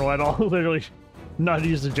the general at all. Literally, not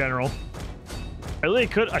use the general. I really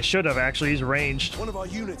could. I should have actually. He's ranged. One of our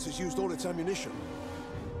units has used all its ammunition.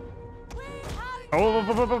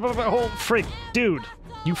 Oh, freak, dude!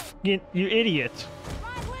 You idiot!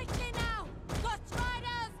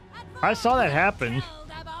 I saw that happen.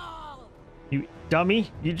 You dummy!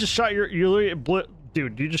 You just shot your. You literally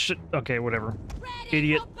dude. You just shot. Okay, whatever.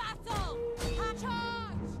 Idiot.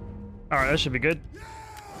 All right, that should be good.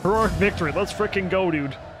 Heroic victory. Let's freaking go,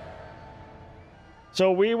 dude.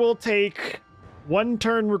 So we will take one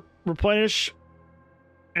turn replenish,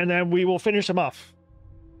 and then we will finish him off.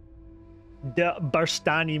 The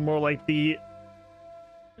Barstani, more like the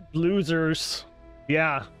losers.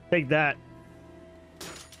 Yeah, take that. See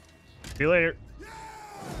you later.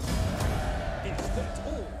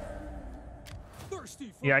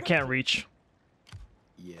 Yeah, I can't reach.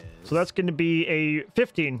 Yes. So that's going to be a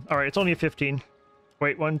 15. All right, it's only a 15.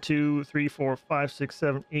 Wait, 1, 2, 3, 4, 5, 6,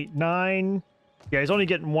 7, 8, 9. Yeah, he's only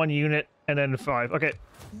getting 1 unit and then 5. Okay.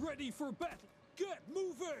 Ready for battle. Get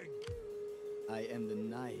moving. I am the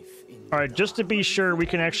knife in All right, just to be sure we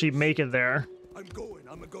can actually make it there. I'm going.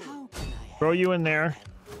 I'm a going. How can I Throw you in there.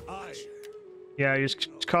 Aye. Yeah, you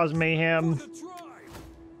just cause mayhem. The tribe.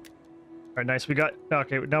 All right, nice. We got.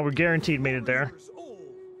 Okay, now we're guaranteed made it there.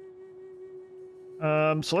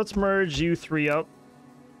 So let's merge you 3 up.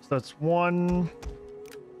 So that's 1.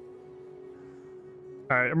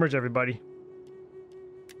 All right, merge everybody.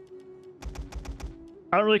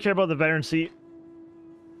 I don't really care about the veteran seat.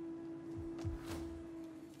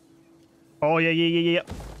 Oh yeah, yeah, yeah, yeah.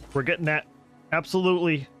 We're getting that.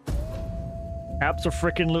 Absolutely.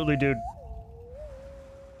 Abso-frickin-lutely, dude.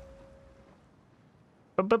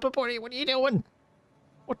 But what are you doing?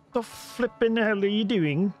 What the flippin' hell are you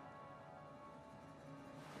doing?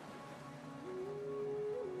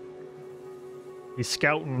 He's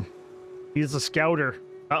scouting. He's a scouter.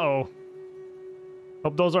 Uh-oh.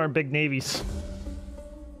 Hope those aren't big navies.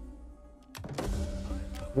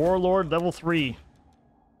 Warlord level 3.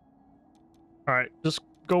 Alright, just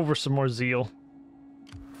go over some more zeal.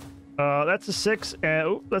 That's a 6, and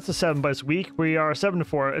oh, that's a 7, but it's weak. We are 7 to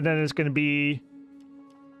 4, and then it's gonna be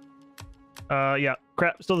yeah,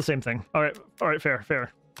 crap, still the same thing. Alright, fair,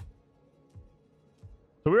 fair.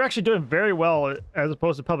 So we're actually doing very well as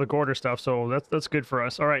opposed to public order stuff, so that's good for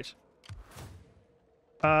us. Alright.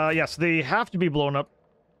 Yeah, so they have to be blown up,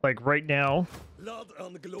 like, right now. Blood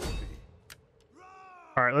and glory.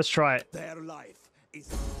 Alright, let's try it. Their life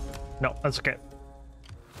is. No, that's okay.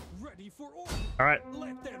 Ready for order. Alright.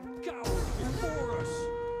 Let them cower before us.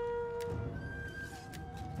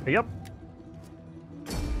 Yep.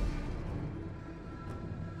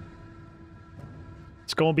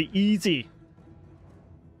 It's gonna be easy.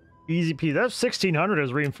 Easy peasy. That's 1,600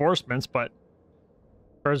 as reinforcements, but...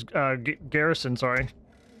 Or as garrison, sorry.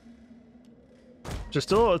 Just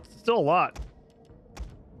still a lot.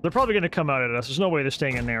 They're probably gonna come out at us. There's no way they're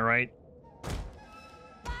staying in there, right?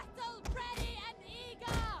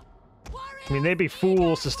 I mean, they'd be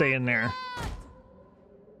fools to stay in there.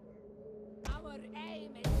 Our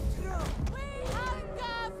aim is true. We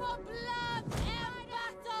hunger for blood and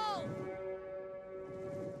battle.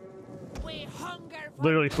 We hunger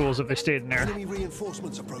literally fools if they stayed in there. Enemy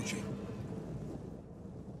reinforcements approaching.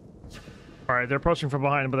 All right, they're approaching from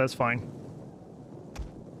behind, but that's fine.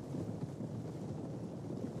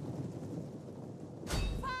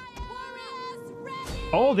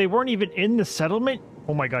 Oh, they weren't even in the settlement?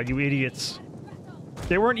 Oh my god, you idiots.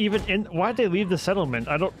 They weren't even in... Why'd they leave the settlement?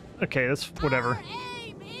 I don't... Okay, that's whatever.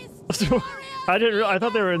 I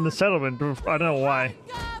thought they were in the settlement. I don't know why.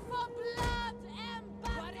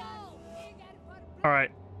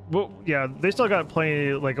 Alright. Well, yeah, they still got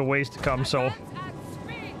plenty, like, a ways to come, so...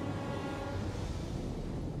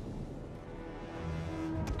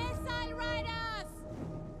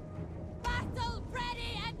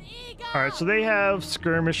 Alright, so they have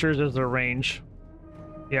skirmishers as their range.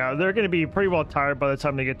 Yeah, they're going to be pretty well tired by the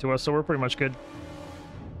time they get to us, so we're pretty much good.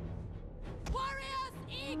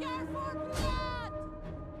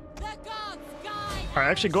 Alright,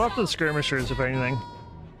 actually go after the skirmishers, if anything.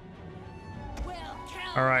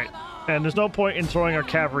 Alright, and there's no point in throwing our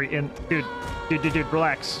cavalry in... Dude,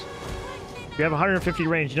 relax. We have 150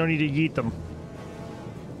 range, you don't need to yeet them.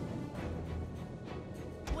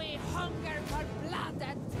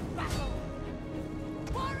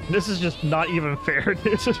 This is just not even fair.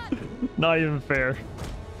 This is not even fair.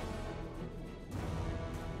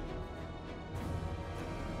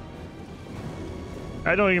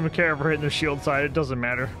 I don't even care if we're hitting the shield side. It doesn't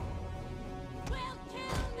matter.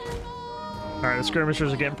 Alright, the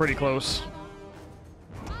skirmishers are getting pretty close.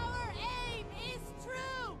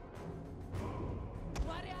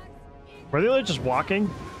 Were they really just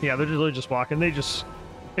walking? Yeah, they're really just walking. They just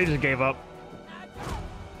gave up.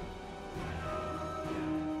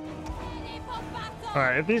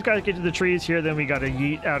 Alright, if these guys get to the trees here, then we gotta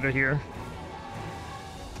yeet out of here.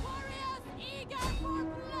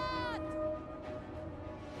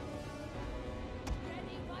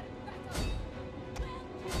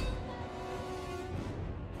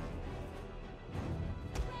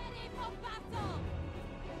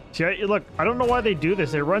 See, look, I don't know why they do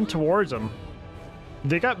this. They run towards them.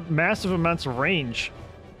 They got massive amounts of range,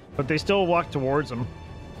 but they still walk towards them.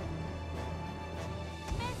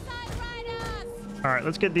 Alright,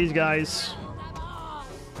 let's get these guys.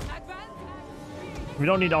 We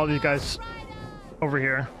don't need all these guys over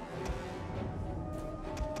here.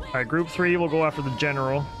 Alright, group 3 will go after the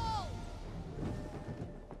general.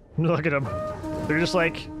 Look at them. They're just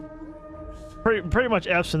like... Pretty much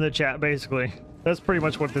F's in the chat, basically. That's pretty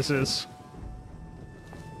much what this is.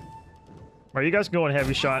 Alright, you guys can go in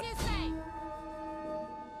heavy shot.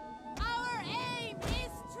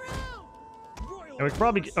 And we could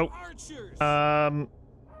probably get... Oh.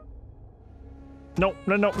 No.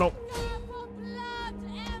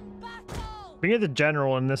 We can get the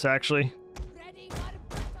general in this, actually.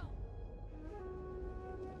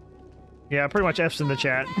 Yeah, pretty much F's in the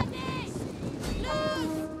chat.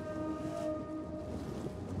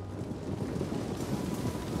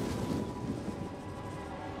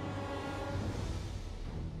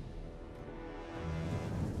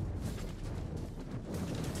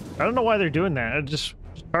 I don't know why they're doing that. It just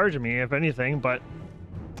charging me, if anything, but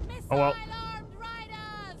oh well.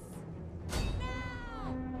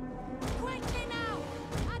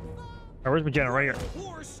 Oh, where's my general? Right here.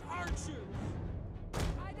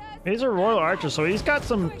 He's a royal archer, so he's got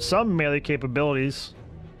some melee capabilities.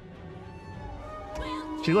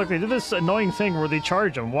 See, look, they did this annoying thing where they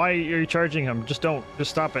charge him. Why are you charging him? Just don't.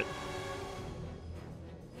 Just stop it.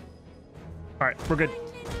 All right, we're good.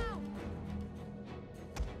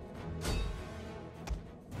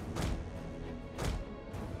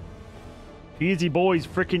 Easy, boys.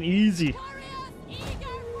 Freaking easy.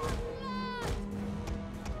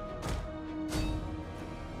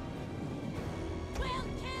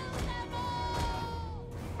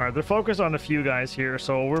 Alright, they're focused on a few guys here,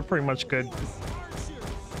 so we're pretty much good.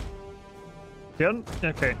 Yeah?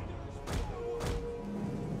 Okay.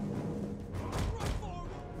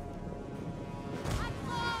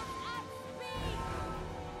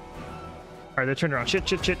 Alright, they turned around.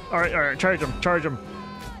 Shit. Alright, charge them. Charge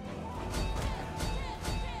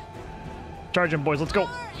them, boys. Let's go.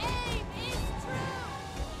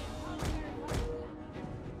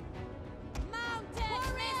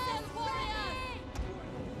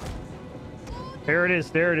 There it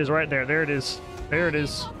is right there. There it is. Alright,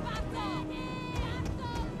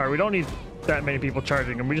 we don't need that many people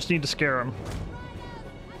charging them. We just need to scare them.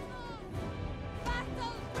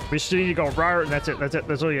 We just need to go right, and that's it. That's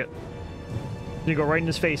all you get. You go right in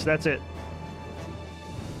his face. That's it.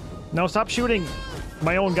 No, stop shooting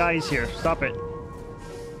my own guys here. Stop it.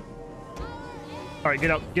 Alright,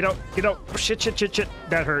 get out. Oh, shit.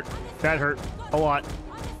 That hurt a lot.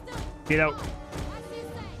 Get out.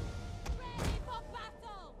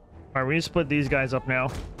 All right, we need to split these guys up now.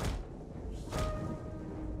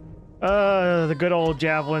 The good old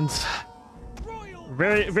javelins.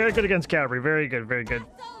 Very, very good against cavalry. Very good, very good.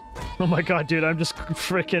 Oh my god, dude, I'm just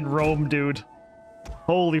freaking Rome, dude.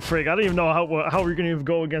 Holy frig, I don't even know how we're gonna even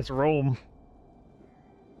go against Rome.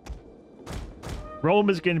 Rome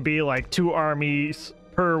is gonna be like 2 armies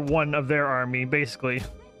per one of their army, basically.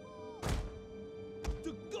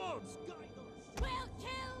 The gods guide us. We'll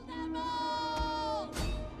kill them all!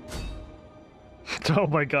 Oh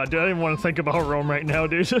my god, dude, I didn't want to think about Rome right now,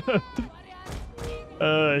 dude.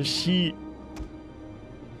 Sheet.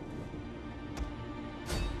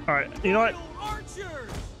 Alright, you know what?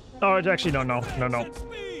 Archers! Oh, it's actually, no.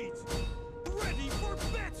 Speed! Ready for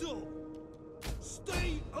battle!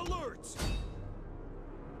 Stay alert!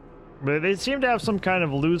 But they seem to have some kind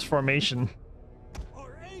of loose formation.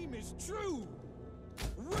 Our aim is true!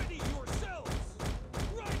 Ready yourselves!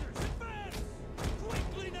 Riders, advance!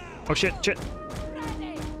 Quickly now! Oh shit.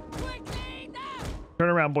 Ready! Quickly now! Turn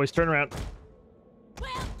around, boys, turn around. We'll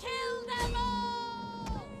kill them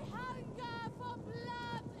all! Hunger for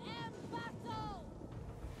blood and battle!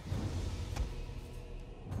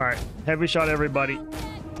 Alright, heavy shot, everybody. Dead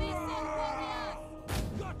missile warriors!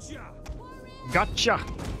 Gotcha! Gotcha!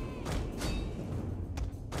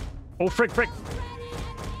 Oh, frick. Ready and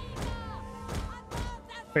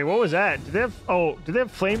eager! Wait, what was that? Did they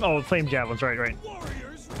have flame? Oh, flame javelins, right.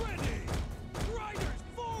 Warriors ready! Riders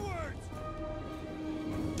forward!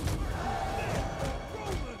 Romans!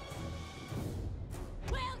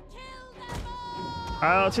 We'll kill them all!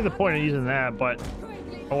 I don't see the point of using that, but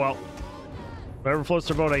Quickly! oh well. Whatever floats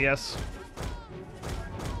their boat, I guess.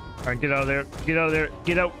 Alright, get out of there. Get out of there.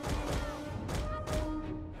 Get out.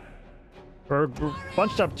 We're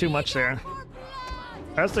bunched up too much there.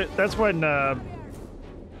 That's when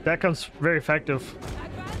that comes very effective.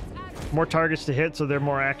 More targets to hit, so they're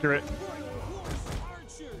more accurate. Royal horse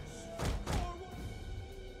archers!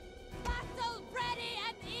 Battle ready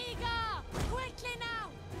and eager! Quickly now!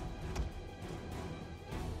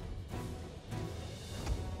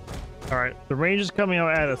 Alright, the range is coming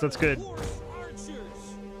out at us. That's good. Horse archers!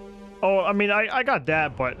 Oh, I mean, I got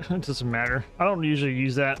that, but it doesn't matter. I don't usually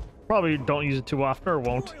use that. Probably don't use it too often, or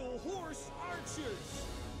won't. Royal horse archers!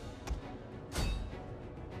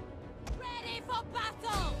 Ready for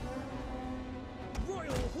battle!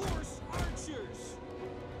 Royal horse archers!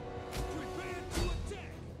 Prepare to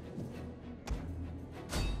attack!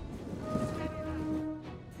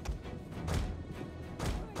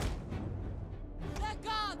 The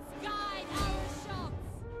gods guide our shots!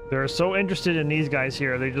 They're so interested in these guys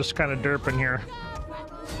here. They just kind of derping here.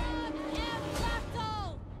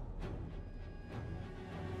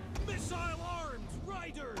 Missile armed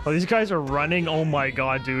riders! Oh, these guys are running. Oh my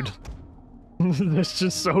god, dude. This is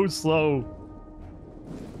just so slow.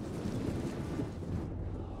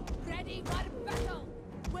 Ready for battle!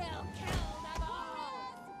 We'll kill them all!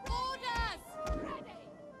 Orders! Ready!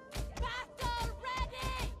 Battle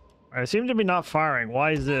ready! I seem to be not firing.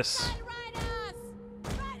 Why is this? Riders!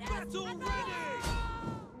 Battle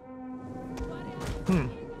ready!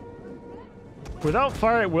 Without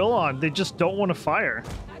fire at will on, they just don't want to fire.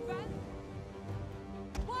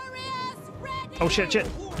 Warriors ready! Oh shit.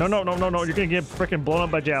 No. You're gonna get freaking blown up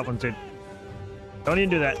by javelins, dude. Don't even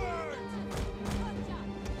do that.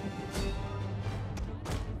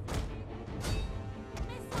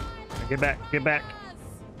 Get back.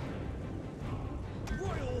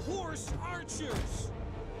 Royal horse archers!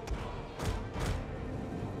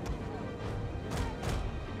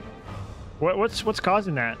 What's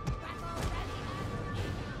causing that?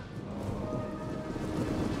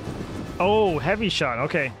 Oh, heavy shot.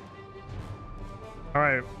 Okay. All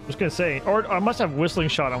right. I was gonna say, or I must have whistling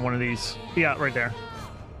shot on one of these. Yeah, right there.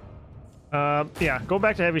 Yeah. Go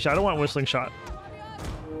back to heavy shot. I don't want whistling shot.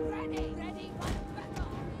 Ready for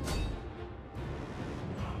battle! Missile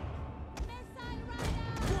rider!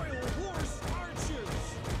 Royal horse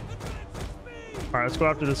archers! Advance at speed! All right. Let's go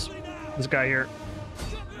after this guy here.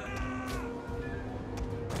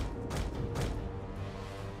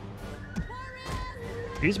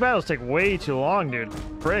 These battles take way too long, dude.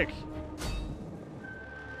 Frick.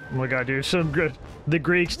 Oh my god, dude. Some good. The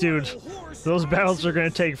Greeks, dude. Those battles are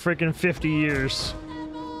gonna take freaking 50 years.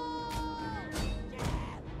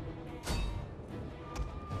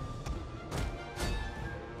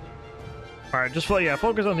 Alright, just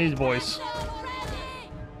focus on these boys.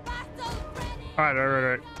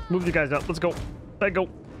 Alright. Move the guys up. Let's go. Let go.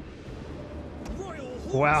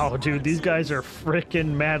 Wow, dude. These guys are freaking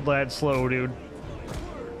mad lad slow, dude.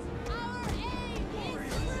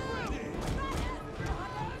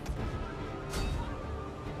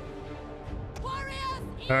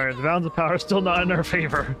 Alright, the balance of power is still not in our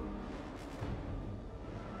favor.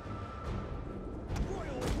 Royal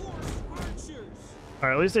horse archers.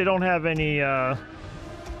 Alright, at least they don't have any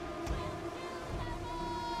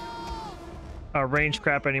range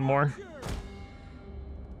crap anymore.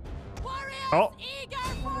 Oh.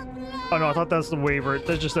 Oh no, I thought that's the waiver.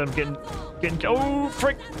 That's just them getting oh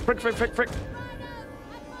frick.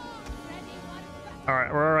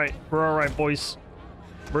 Alright, we're alright. We're alright, boys.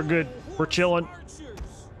 We're good. We're chilling.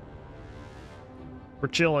 We're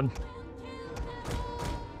chilling.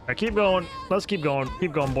 Alright, keep going. Let's keep going.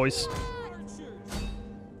 Keep going, boys.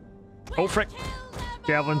 Oh frick.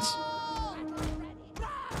 Javelins.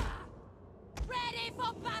 Ready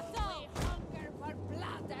for battle! Hunger for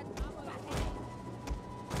blood and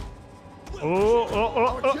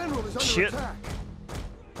Oh, General is under shit. attack.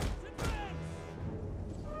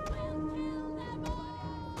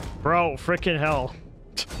 Bro, freaking hell.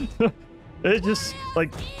 It's just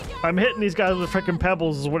like I'm hitting these guys with freaking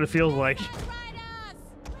pebbles is what it feels like.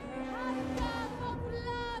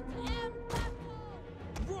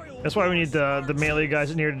 That's why we need the melee guys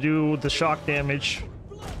in here to do the shock damage.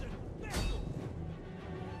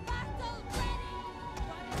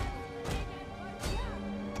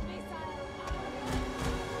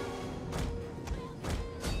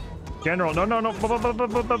 General, no.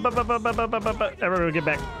 Everyone get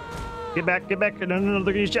back. Get back. No,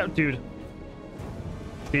 look at you shout, dude.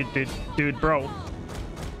 Dude, bro.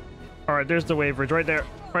 Alright, there's the waivers right there.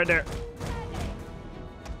 Right there.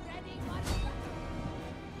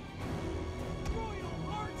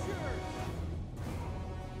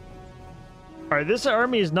 Alright, this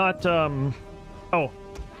army is not, oh.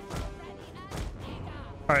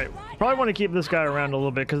 Alright, probably want to keep this guy around a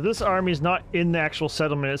little bit, because this army is not in the actual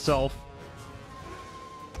settlement itself.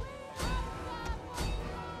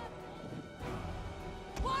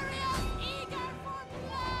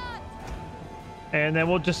 And then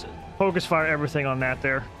we'll just focus fire everything on that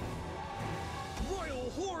there. Royal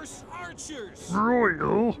horse archers.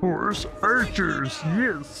 Royal horse archers,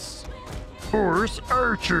 yes. Horse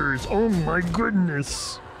archers, oh my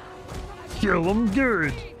goodness. Kill them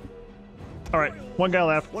good. Alright, one guy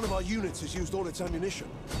left. One of our units has used all its ammunition.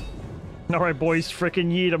 Alright, boys,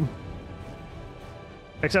 frickin' yeet them.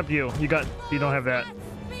 Except you. You don't have that.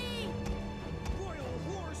 Royal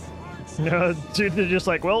horse archers. No, dude, they're just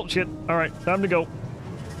like, well, shit. Alright, time to go.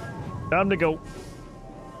 Time to go.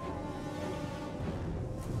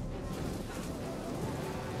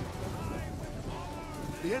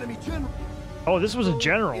 The enemy general Oh, this was a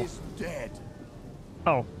general. is dead.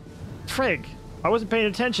 Oh. Frig. I wasn't paying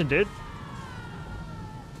attention, dude.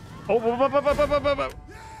 Oh, oh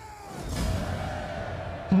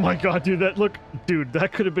my god, dude, dude,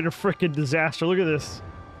 that could have been a freaking disaster. Look at this.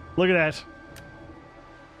 Look at that.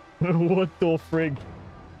 What the frig?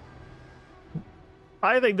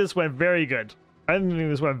 I think this went very good. I think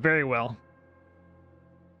this went very well.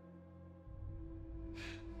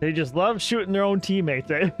 They just love shooting their own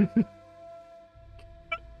teammates, eh?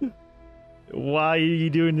 Why are you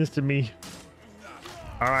doing this to me?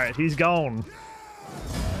 Alright, he's gone.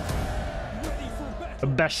 Ready for battle.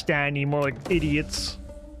 Bastani, more like idiots.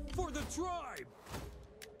 For the tribe.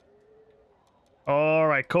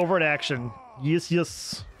 Alright, covert action.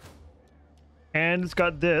 Yes. And it's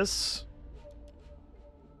got this.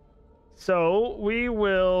 So we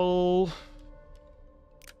will...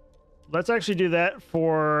 Let's actually do that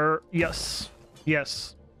for... Yes.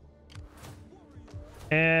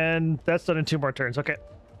 And that's done in 2 more turns. Okay.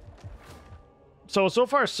 So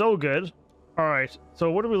far, so good. Alright,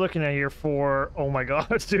 so what are we looking at here for... Oh my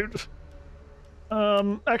god, dude.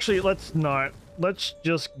 Actually, let's not. Let's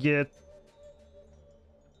just get...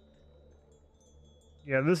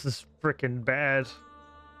 Yeah, this is freaking bad.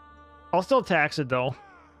 I'll still tax it, though.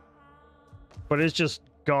 But it's just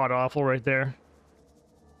god-awful right there.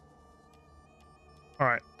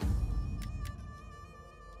 Alright.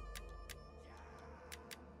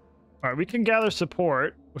 Alright, we can gather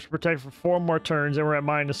support, which will protect for 4 more turns, and we're at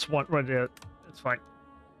 -1. Right, yeah, it's fine.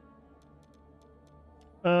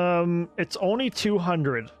 It's only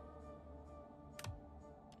 200.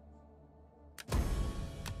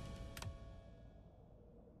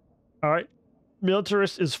 Alright.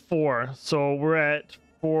 Militarist is 4, so we're at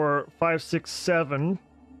 4, 5, 6, 7.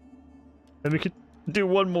 Then we could do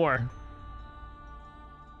 1 more.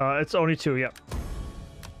 It's only 2, yep.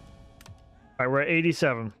 Alright, we're at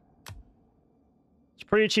 87. It's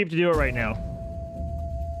pretty cheap to do it right now.